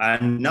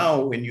 And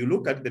now when you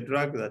look at the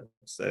drug that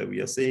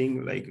we are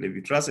saying, like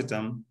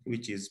levetiracetam,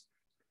 which is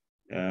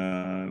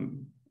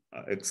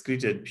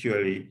excreted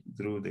purely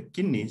through the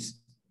kidneys,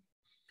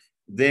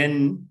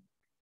 then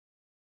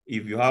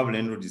if you have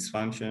renal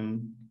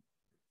dysfunction,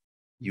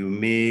 you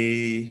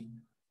may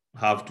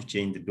have to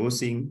change the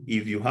dosing.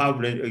 If you have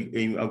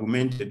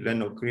augmented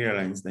renal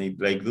clearance,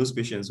 like those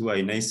patients who are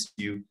in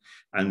ICU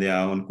and they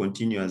are on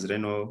continuous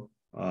renal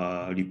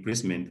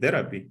replacement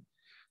therapy,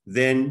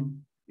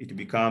 then it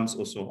becomes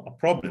also a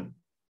problem,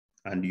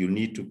 and you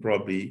need to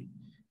probably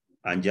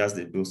adjust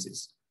the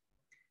doses.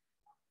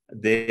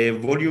 The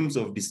volumes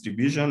of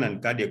distribution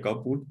and cardiac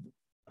output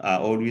are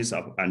always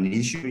an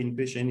issue in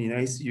patient in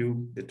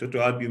ICU. The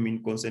total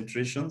albumin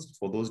concentrations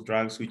for those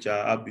drugs which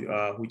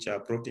are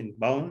protein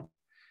bound.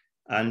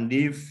 And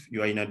if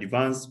you are in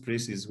advanced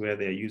places where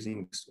they're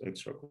using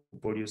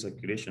extracorporeal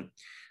circulation,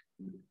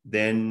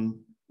 then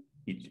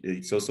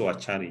it's also a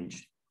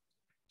challenge.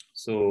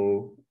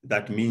 So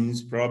that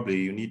means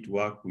probably you need to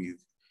work with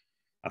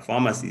a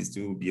pharmacist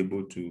to be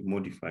able to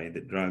modify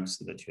the drugs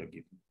that you are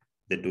giving,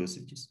 the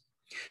dosages.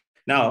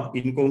 Now,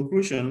 in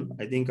conclusion,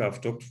 I think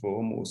I've talked for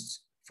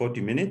almost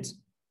 40 minutes.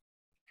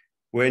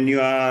 When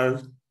you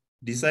are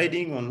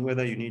deciding on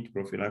whether you need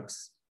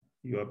prophylaxis,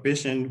 your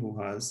patient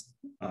who has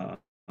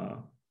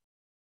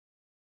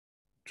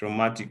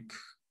traumatic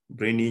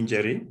brain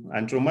injury,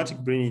 and traumatic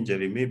brain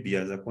injury may be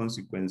as a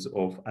consequence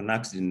of an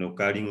accident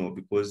occurring or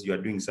because you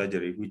are doing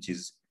surgery which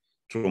is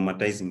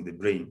traumatizing the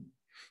brain.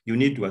 You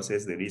need to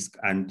assess the risk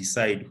and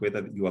decide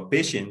whether your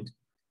patient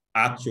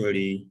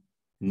actually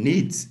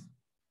needs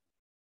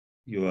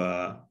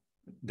your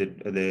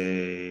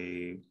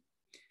the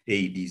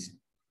AEDs.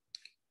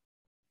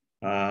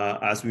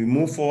 As we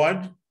move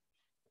forward,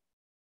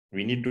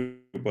 we need to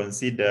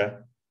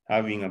consider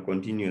having a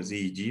continuous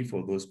EEG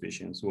for those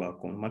patients who are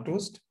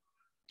comatose.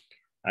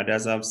 And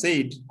as I've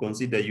said,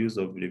 consider use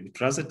of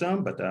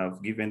levetiracetam, but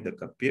I've given the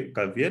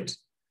caveat.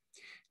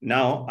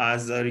 Now,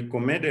 as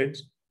recommended,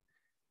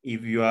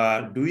 if you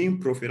are doing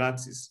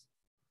prophylaxis,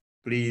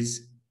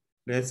 please,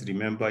 let's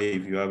remember,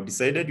 if you have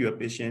decided your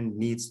patient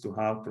needs to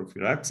have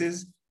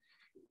prophylaxis,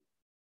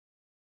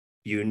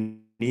 you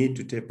need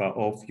to taper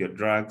off your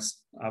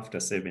drugs after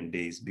 7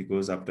 days,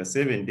 because after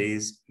 7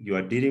 days, you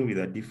are dealing with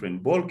a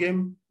different ball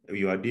game.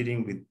 You are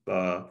dealing with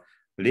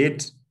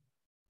late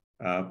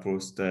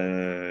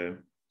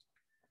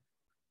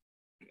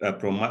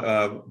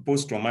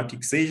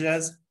post-traumatic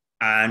seizures,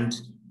 and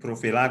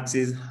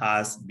prophylaxis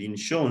has been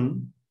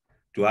shown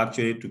to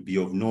actually be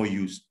of no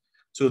use.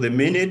 So the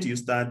minute you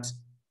start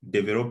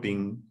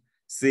developing,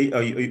 say,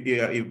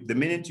 the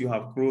minute you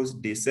have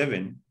crossed day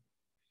 7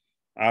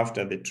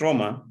 after the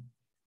trauma,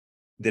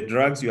 the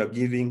drugs you are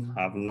giving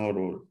have no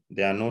role.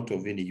 They are not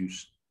of any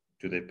use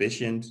to the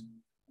patient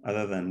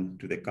other than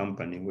to the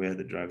company where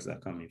the drugs are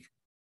coming from.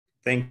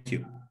 Thank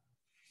you.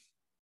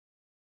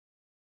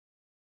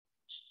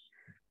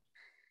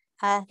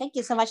 Thank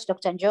you so much,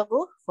 Dr.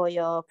 Njogu, for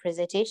your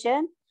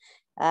presentation,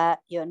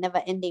 your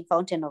never-ending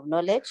fountain of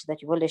knowledge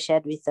that you've always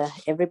shared with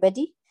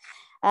everybody.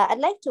 I'd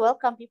like to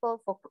welcome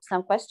people for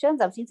some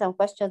questions. I've seen some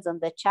questions on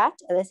the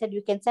chat. As I said,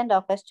 you can send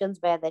our questions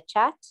via the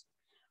chat,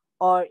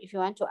 or if you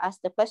want to ask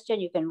the question,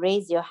 you can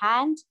raise your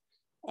hand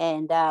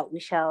and we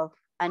shall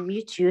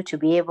unmute you to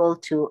be able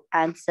to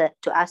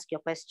ask your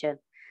question.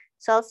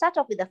 So I'll start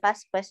off with the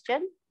first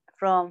question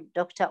from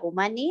Dr.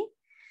 Umani.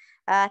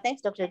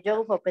 Thanks, Dr.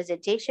 Njogu, for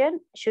presentation.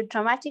 Should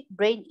traumatic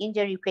brain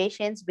injury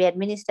patients be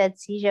administered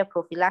seizure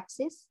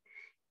prophylaxis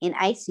in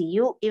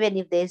ICU, even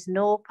if there's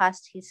no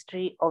past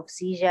history of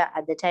seizure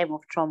at the time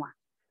of trauma?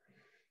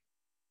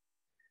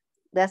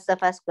 That's the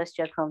first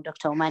question from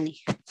Dr. Umani.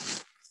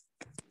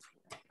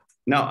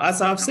 Now,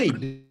 as I've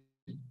said,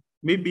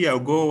 maybe I'll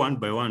go one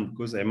by one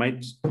because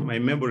my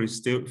memory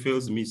still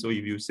fails me. So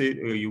if you say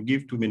you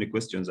give too many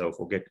questions, I'll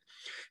forget.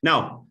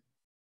 Now,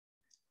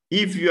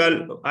 if you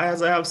are,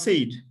 as I have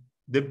said,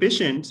 the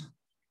patient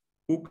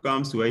who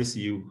comes to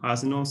ICU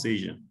has no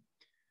seizure,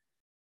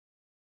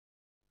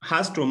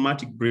 has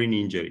traumatic brain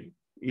injury.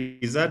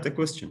 Is that the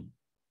question?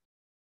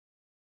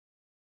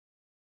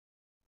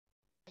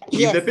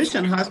 Yes. If the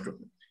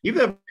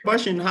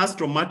patient has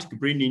traumatic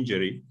brain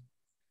injury,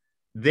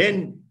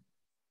 then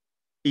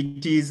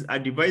it is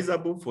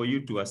advisable for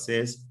you to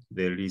assess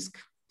the risk.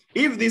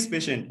 If this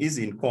patient is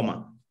in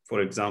coma,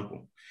 for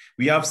example,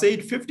 we have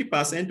said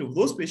 50% of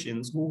those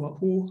patients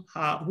who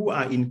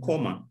are in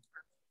coma,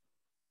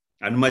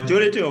 and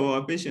majority of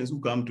our patients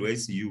who come to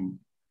ICU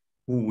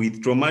who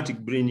with traumatic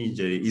brain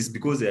injury is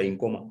because they are in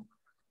coma.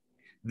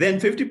 Then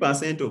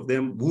 50% of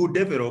them will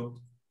develop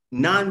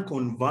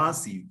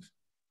non-convulsive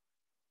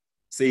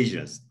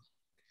seizures.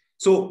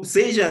 So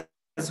seizures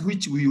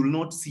which we will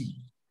not see,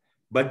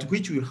 but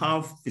which will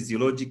have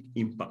physiologic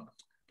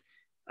impact.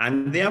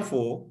 And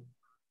therefore,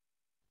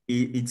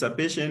 it's a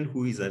patient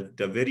who is at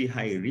a very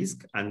high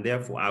risk, and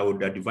therefore I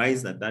would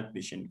advise that that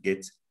patient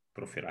gets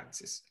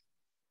prophylaxis.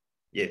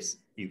 Yes,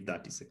 if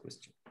that is a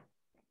question.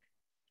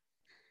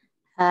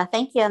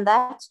 Thank you on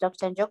that,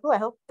 Dr. Njogu. I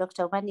hope,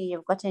 Dr. Umani,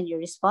 you've gotten your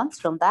response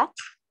from that.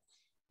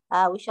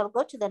 We shall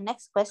go to the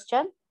next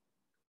question.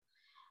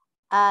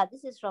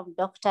 This is from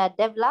Dr.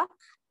 Devlak.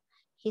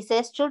 He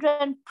says,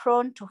 children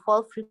prone to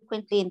fall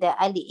frequently in their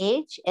early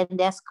age and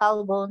their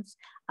skull bones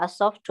are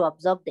soft to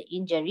absorb the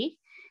injury.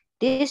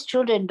 These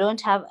children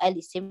don't have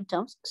early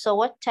symptoms. So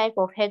what type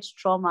of head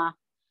trauma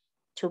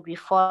to be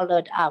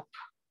followed up?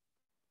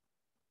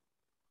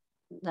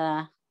 So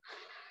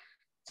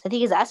I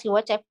think he's asking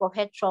what type of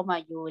head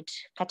trauma you would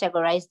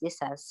categorize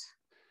this as.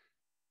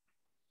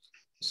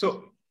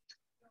 So,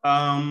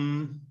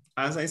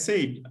 as I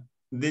said,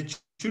 the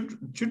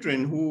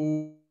children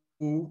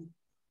who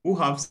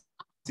have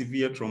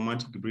severe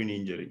traumatic brain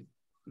injury,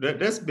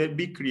 let's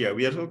be clear.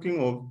 We are talking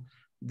of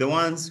the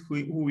ones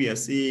who we are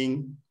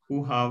seeing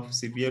who have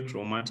severe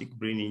traumatic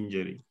brain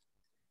injury,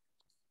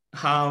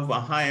 have a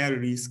higher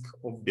risk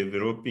of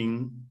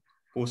developing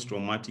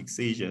post-traumatic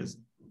seizures.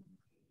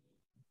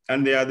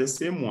 And they are the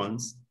same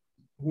ones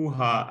who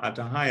are at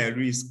a higher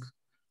risk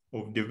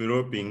of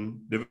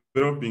developing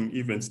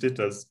even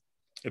status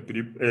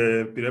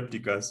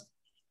epilepticus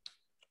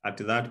at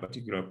that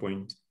particular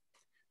point,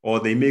 or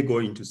they may go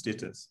into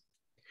status.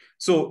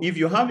 So if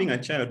you're having a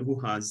child who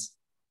has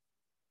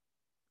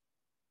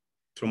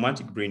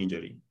traumatic brain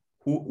injury,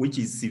 which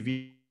is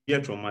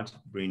severe traumatic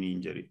brain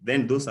injury,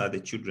 then those are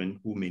the children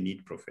who may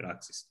need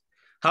prophylaxis.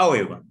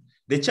 However,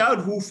 the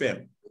child who fell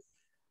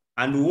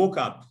and woke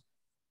up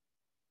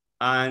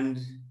and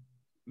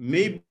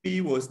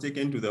maybe was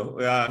taken to the,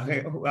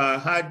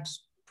 had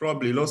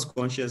probably lost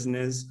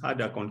consciousness, had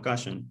a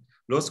concussion,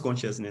 lost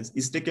consciousness,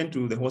 is taken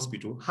to the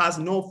hospital, has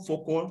no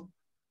focal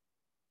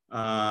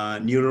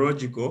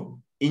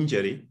neurological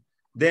injury,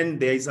 then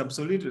there is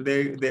absolutely,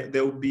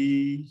 there will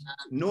be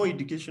no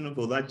indication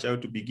for that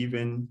child to be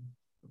given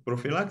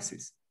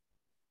prophylaxis.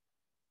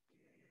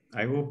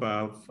 I hope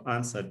I've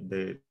answered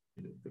the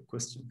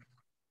question.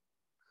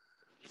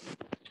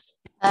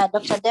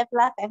 Dr.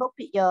 Devlak, I hope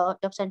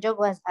Dr.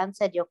 Njogu has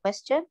answered your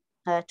question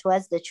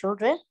towards the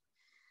children.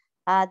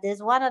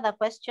 There's one other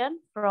question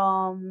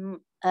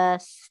from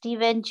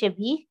Stephen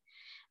Chebi.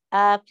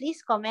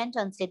 Please comment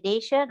on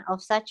sedation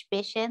of such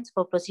patients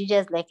for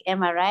procedures like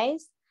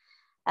MRIs.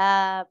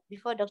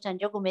 Before Dr.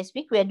 Njogu may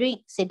speak, we are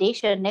doing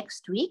sedation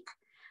next week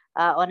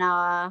on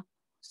our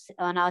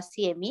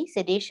CME,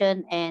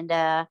 sedation and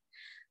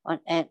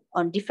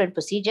on different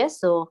procedures.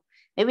 So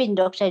maybe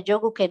Dr.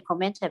 Njogu can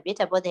comment a bit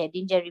about the head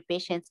injury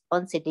patients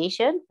on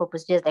sedation for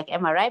procedures like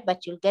MRI,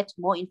 but you'll get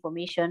more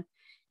information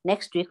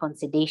next week on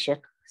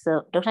sedation.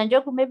 So Dr.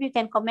 Njogu, maybe you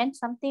can comment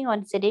something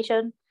on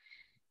sedation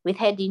with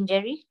head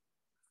injury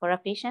for a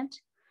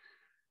patient.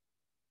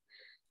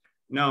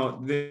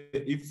 Now,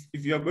 if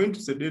you are going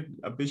to sedate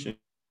a patient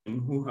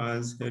who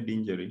has head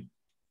injury,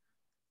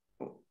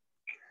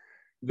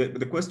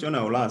 the question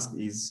I will ask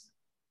is,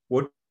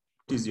 what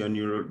is the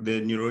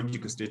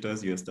neurological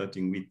status you are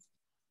starting with?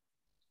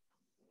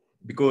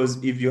 Because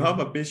if you have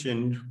a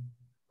patient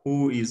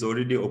who is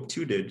already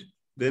obtuded,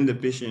 then the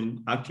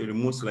patient actually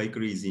most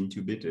likely is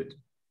intubated.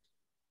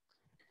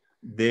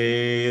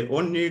 The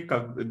only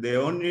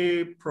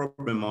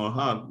problem I'll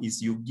have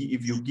is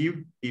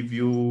if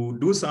you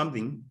do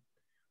something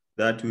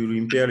that will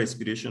impair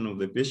respiration of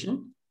the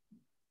patient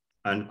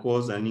and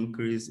cause an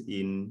increase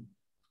in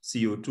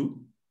CO2,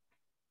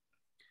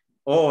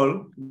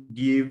 or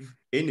give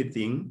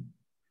anything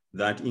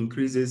that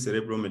increases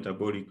cerebral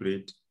metabolic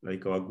rate,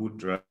 like our good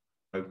drug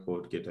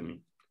called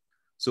ketamine.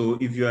 So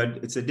if you are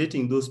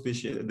sedating those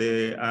patients,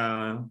 they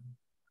are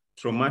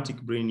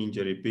traumatic brain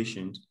injury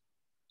patient,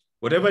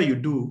 whatever you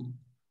do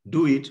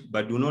it,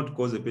 but do not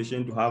cause the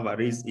patient to have a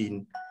rise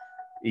in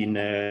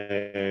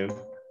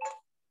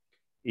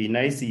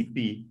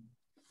ICP,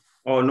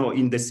 or no,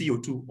 in the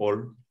CO2,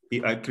 or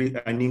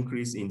an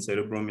increase in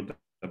cerebral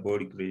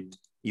metabolic rate.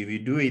 If you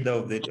do either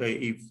of the,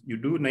 if you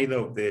do neither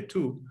of the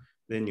two,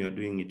 then you are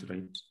doing it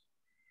right.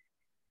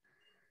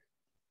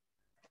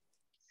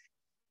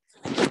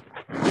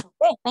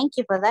 Okay, thank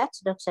you for that,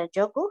 Dr.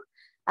 Njogu.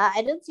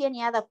 I don't see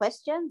any other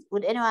questions.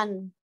 Would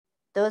anyone,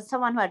 there was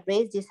someone who had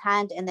raised his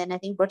hand and then I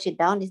think brought it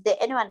down. Is there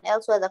anyone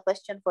else who has a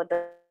question for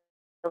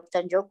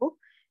Dr. Njogu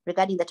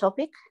regarding the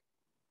topic?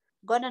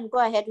 Gordon, go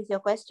ahead with your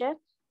question.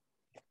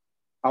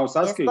 I was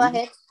asking, yes, go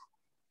ahead.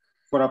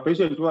 For a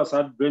patient who has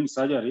had brain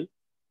surgery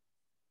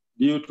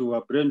due to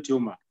a brain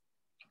tumor,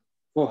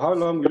 for how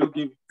long will you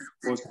give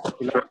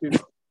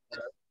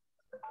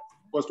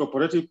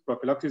post-operative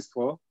prophylaxis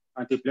for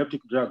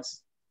anti-epileptic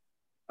drugs?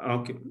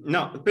 Okay.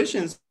 Now,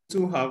 patients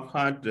who have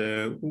had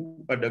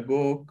who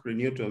undergo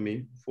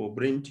craniotomy for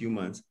brain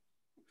tumors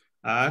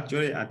are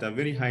actually at a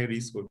very high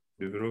risk of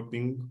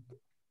developing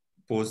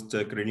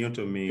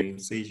post-craniotomy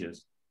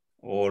seizures,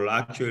 or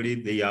actually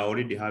they are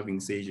already having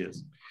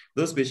seizures.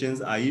 Those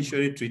patients are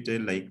usually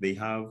treated like they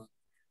have,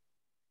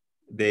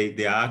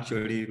 they are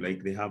actually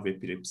like they have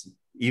epilepsy.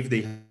 If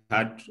they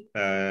had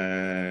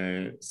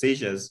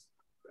seizures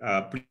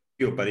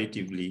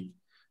pre-operatively,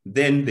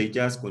 then they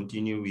just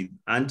continue with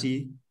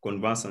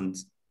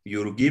anticonvulsants.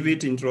 You'll give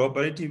it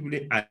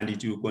intraoperatively and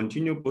it will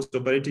continue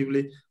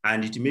post-operatively,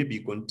 and it may be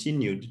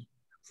continued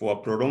for a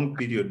prolonged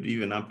period,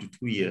 even up to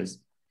 2 years,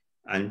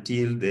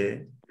 until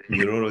the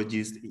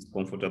neurologist is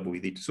comfortable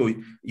with it. So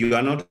you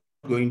are not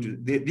going to,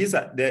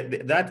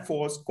 that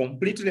falls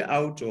completely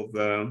out of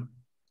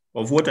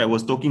what I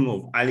was talking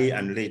of early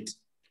and late.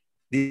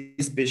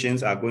 These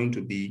patients are going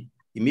to be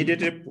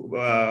immediately,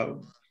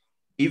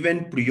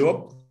 even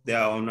pre-op, they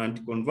are on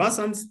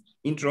anticonvulsants,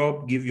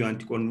 intra-op give you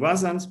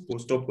anticonvulsants,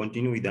 post-op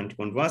continue with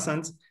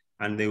anticonvulsants,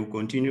 and they will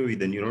continue with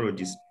the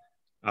neurologist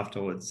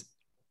afterwards.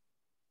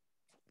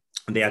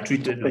 They are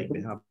treated like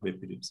they have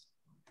epilepsy.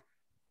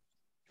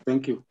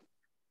 Thank you.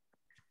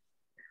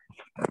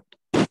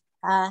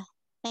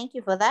 Thank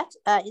you for that.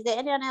 Is there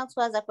anyone else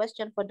who has a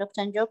question for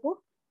Dr. Njogu?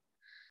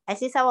 I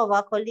see some of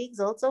our colleagues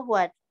also who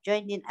had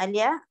joined in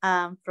earlier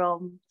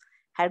from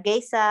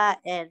Hargeisa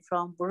and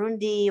from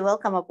Burundi.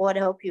 Welcome aboard. I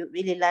hope you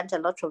really learned a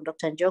lot from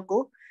Dr.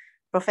 Njogu.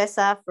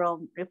 Professor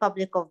from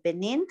Republic of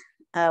Benin,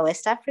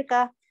 West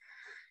Africa.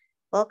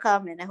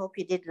 Welcome, and I hope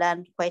you did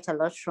learn quite a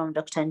lot from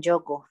Dr.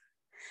 Njogu.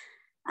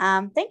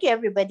 Thank you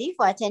everybody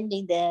for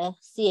attending the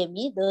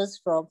CME, those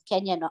from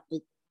Kenya, not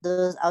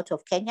those out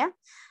of Kenya.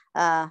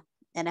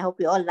 And I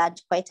hope you all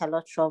learned quite a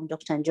lot from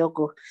Dr.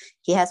 Njogu.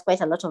 He has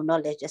quite a lot of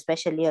knowledge,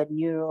 especially on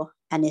neuro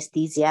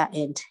anesthesia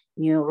and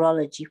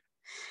neurology,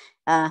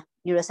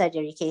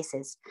 neurosurgery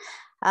cases.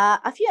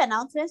 A few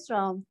announcements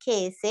from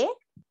KSA.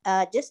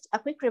 Just a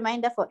quick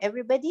reminder for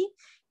everybody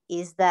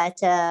is that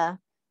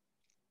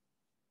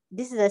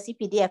this is a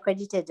CPD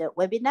accredited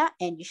webinar,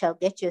 and you shall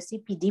get your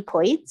CPD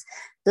points.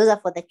 Those are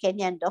for the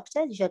Kenyan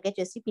doctors. You shall get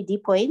your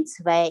CPD points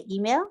via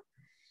email.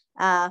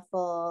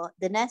 For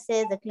the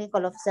nurses, the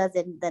clinical officers,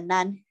 and the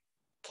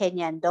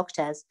Kenyan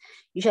doctors.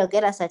 You shall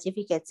get a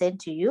certificate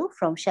sent to you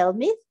from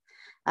Shelmith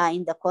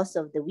in the course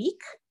of the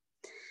week.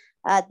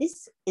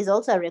 This is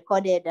also a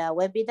recorded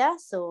webinar,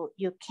 so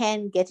you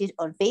can get it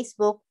on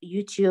Facebook,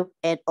 YouTube,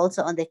 and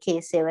also on the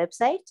KSA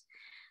website.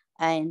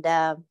 And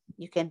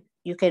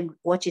you can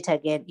watch it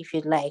again if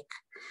you'd like.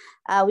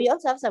 We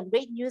also have some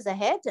great news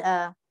ahead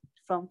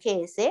from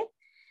KSA.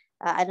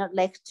 I'd not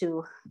like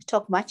to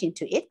talk much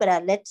into it, but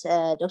I'll let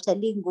Dr.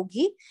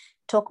 Njogu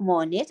talk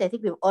more on it. I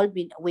think we've all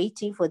been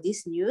waiting for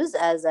this news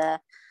as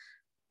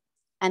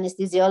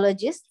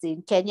anesthesiologists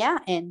in Kenya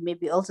and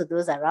maybe also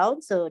those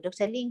around. So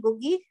Dr.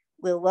 Njogu,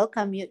 we'll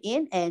welcome you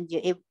in, and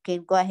you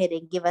can go ahead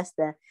and give us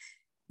the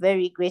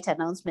very great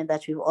announcement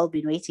that we've all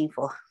been waiting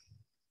for.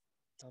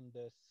 I'm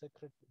the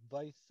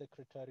Vice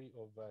Secretary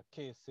of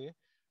KSA.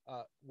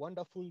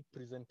 Wonderful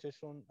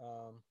presentation.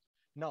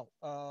 Now,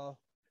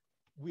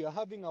 we are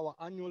having our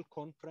annual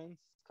conference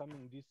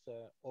coming this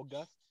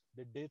August.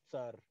 The dates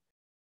are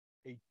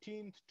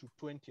 18th to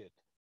 20th.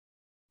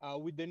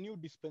 With the new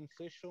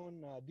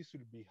dispensation, this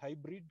will be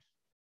hybrid.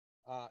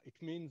 It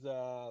means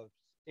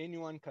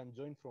anyone can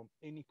join from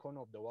any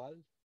corner of the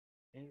world.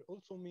 And it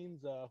also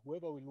means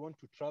whoever will want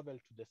to travel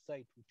to the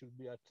site, which will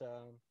be at,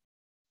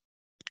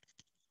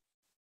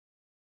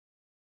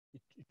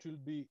 it will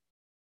be,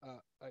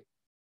 I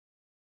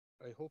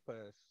hope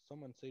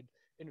someone said,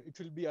 and it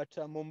will be at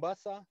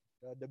Mombasa,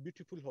 the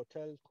beautiful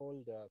hotel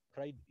called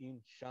Pride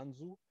Inn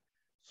Shanzu.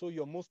 So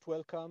you're most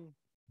welcome,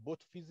 both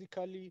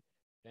physically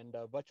and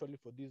virtually,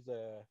 for this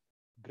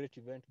great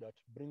event that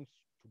brings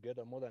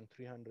together more than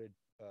 300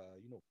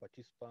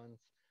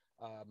 participants,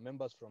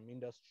 members from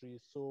industry.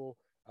 So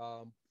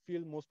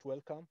feel most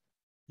welcome.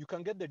 You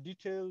can get the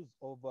details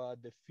of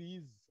the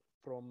fees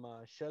from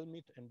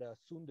Shelmith, and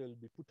soon they'll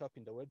be put up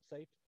in the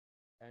website.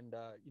 And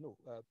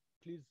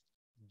please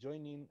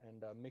join in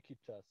and make it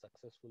a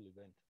successful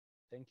event.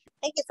 Thank you.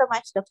 Thank you so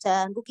much,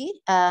 Dr.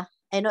 Njogu.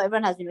 I know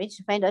everyone has been waiting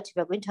to find out if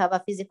we're going to have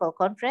a physical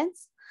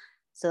conference.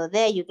 So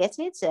there you get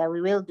it.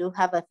 We will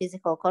have a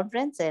physical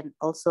conference, and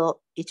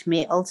also it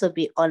may also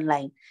be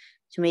online.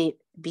 It may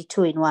be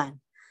 2 in 1.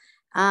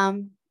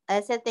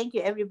 I said thank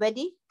you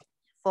everybody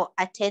for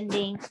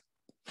attending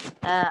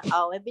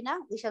our webinar.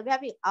 We shall be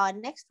having our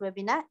next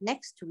webinar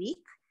next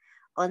week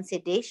on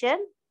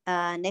sedation,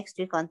 next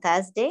week on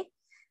Thursday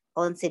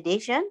on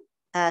sedation.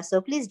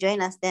 So please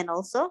join us then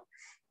also.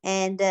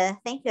 And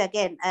thank you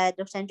again.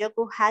 Dr.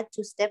 Njogu had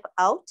to step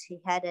out. He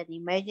had an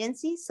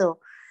emergency. So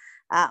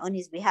on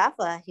his behalf,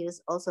 he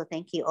was also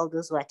thanking all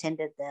those who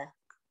attended the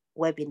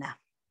webinar.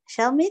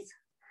 Shelmith,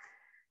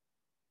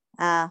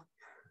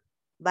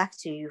 back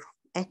to you.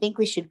 I think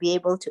we should be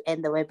able to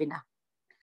end the webinar.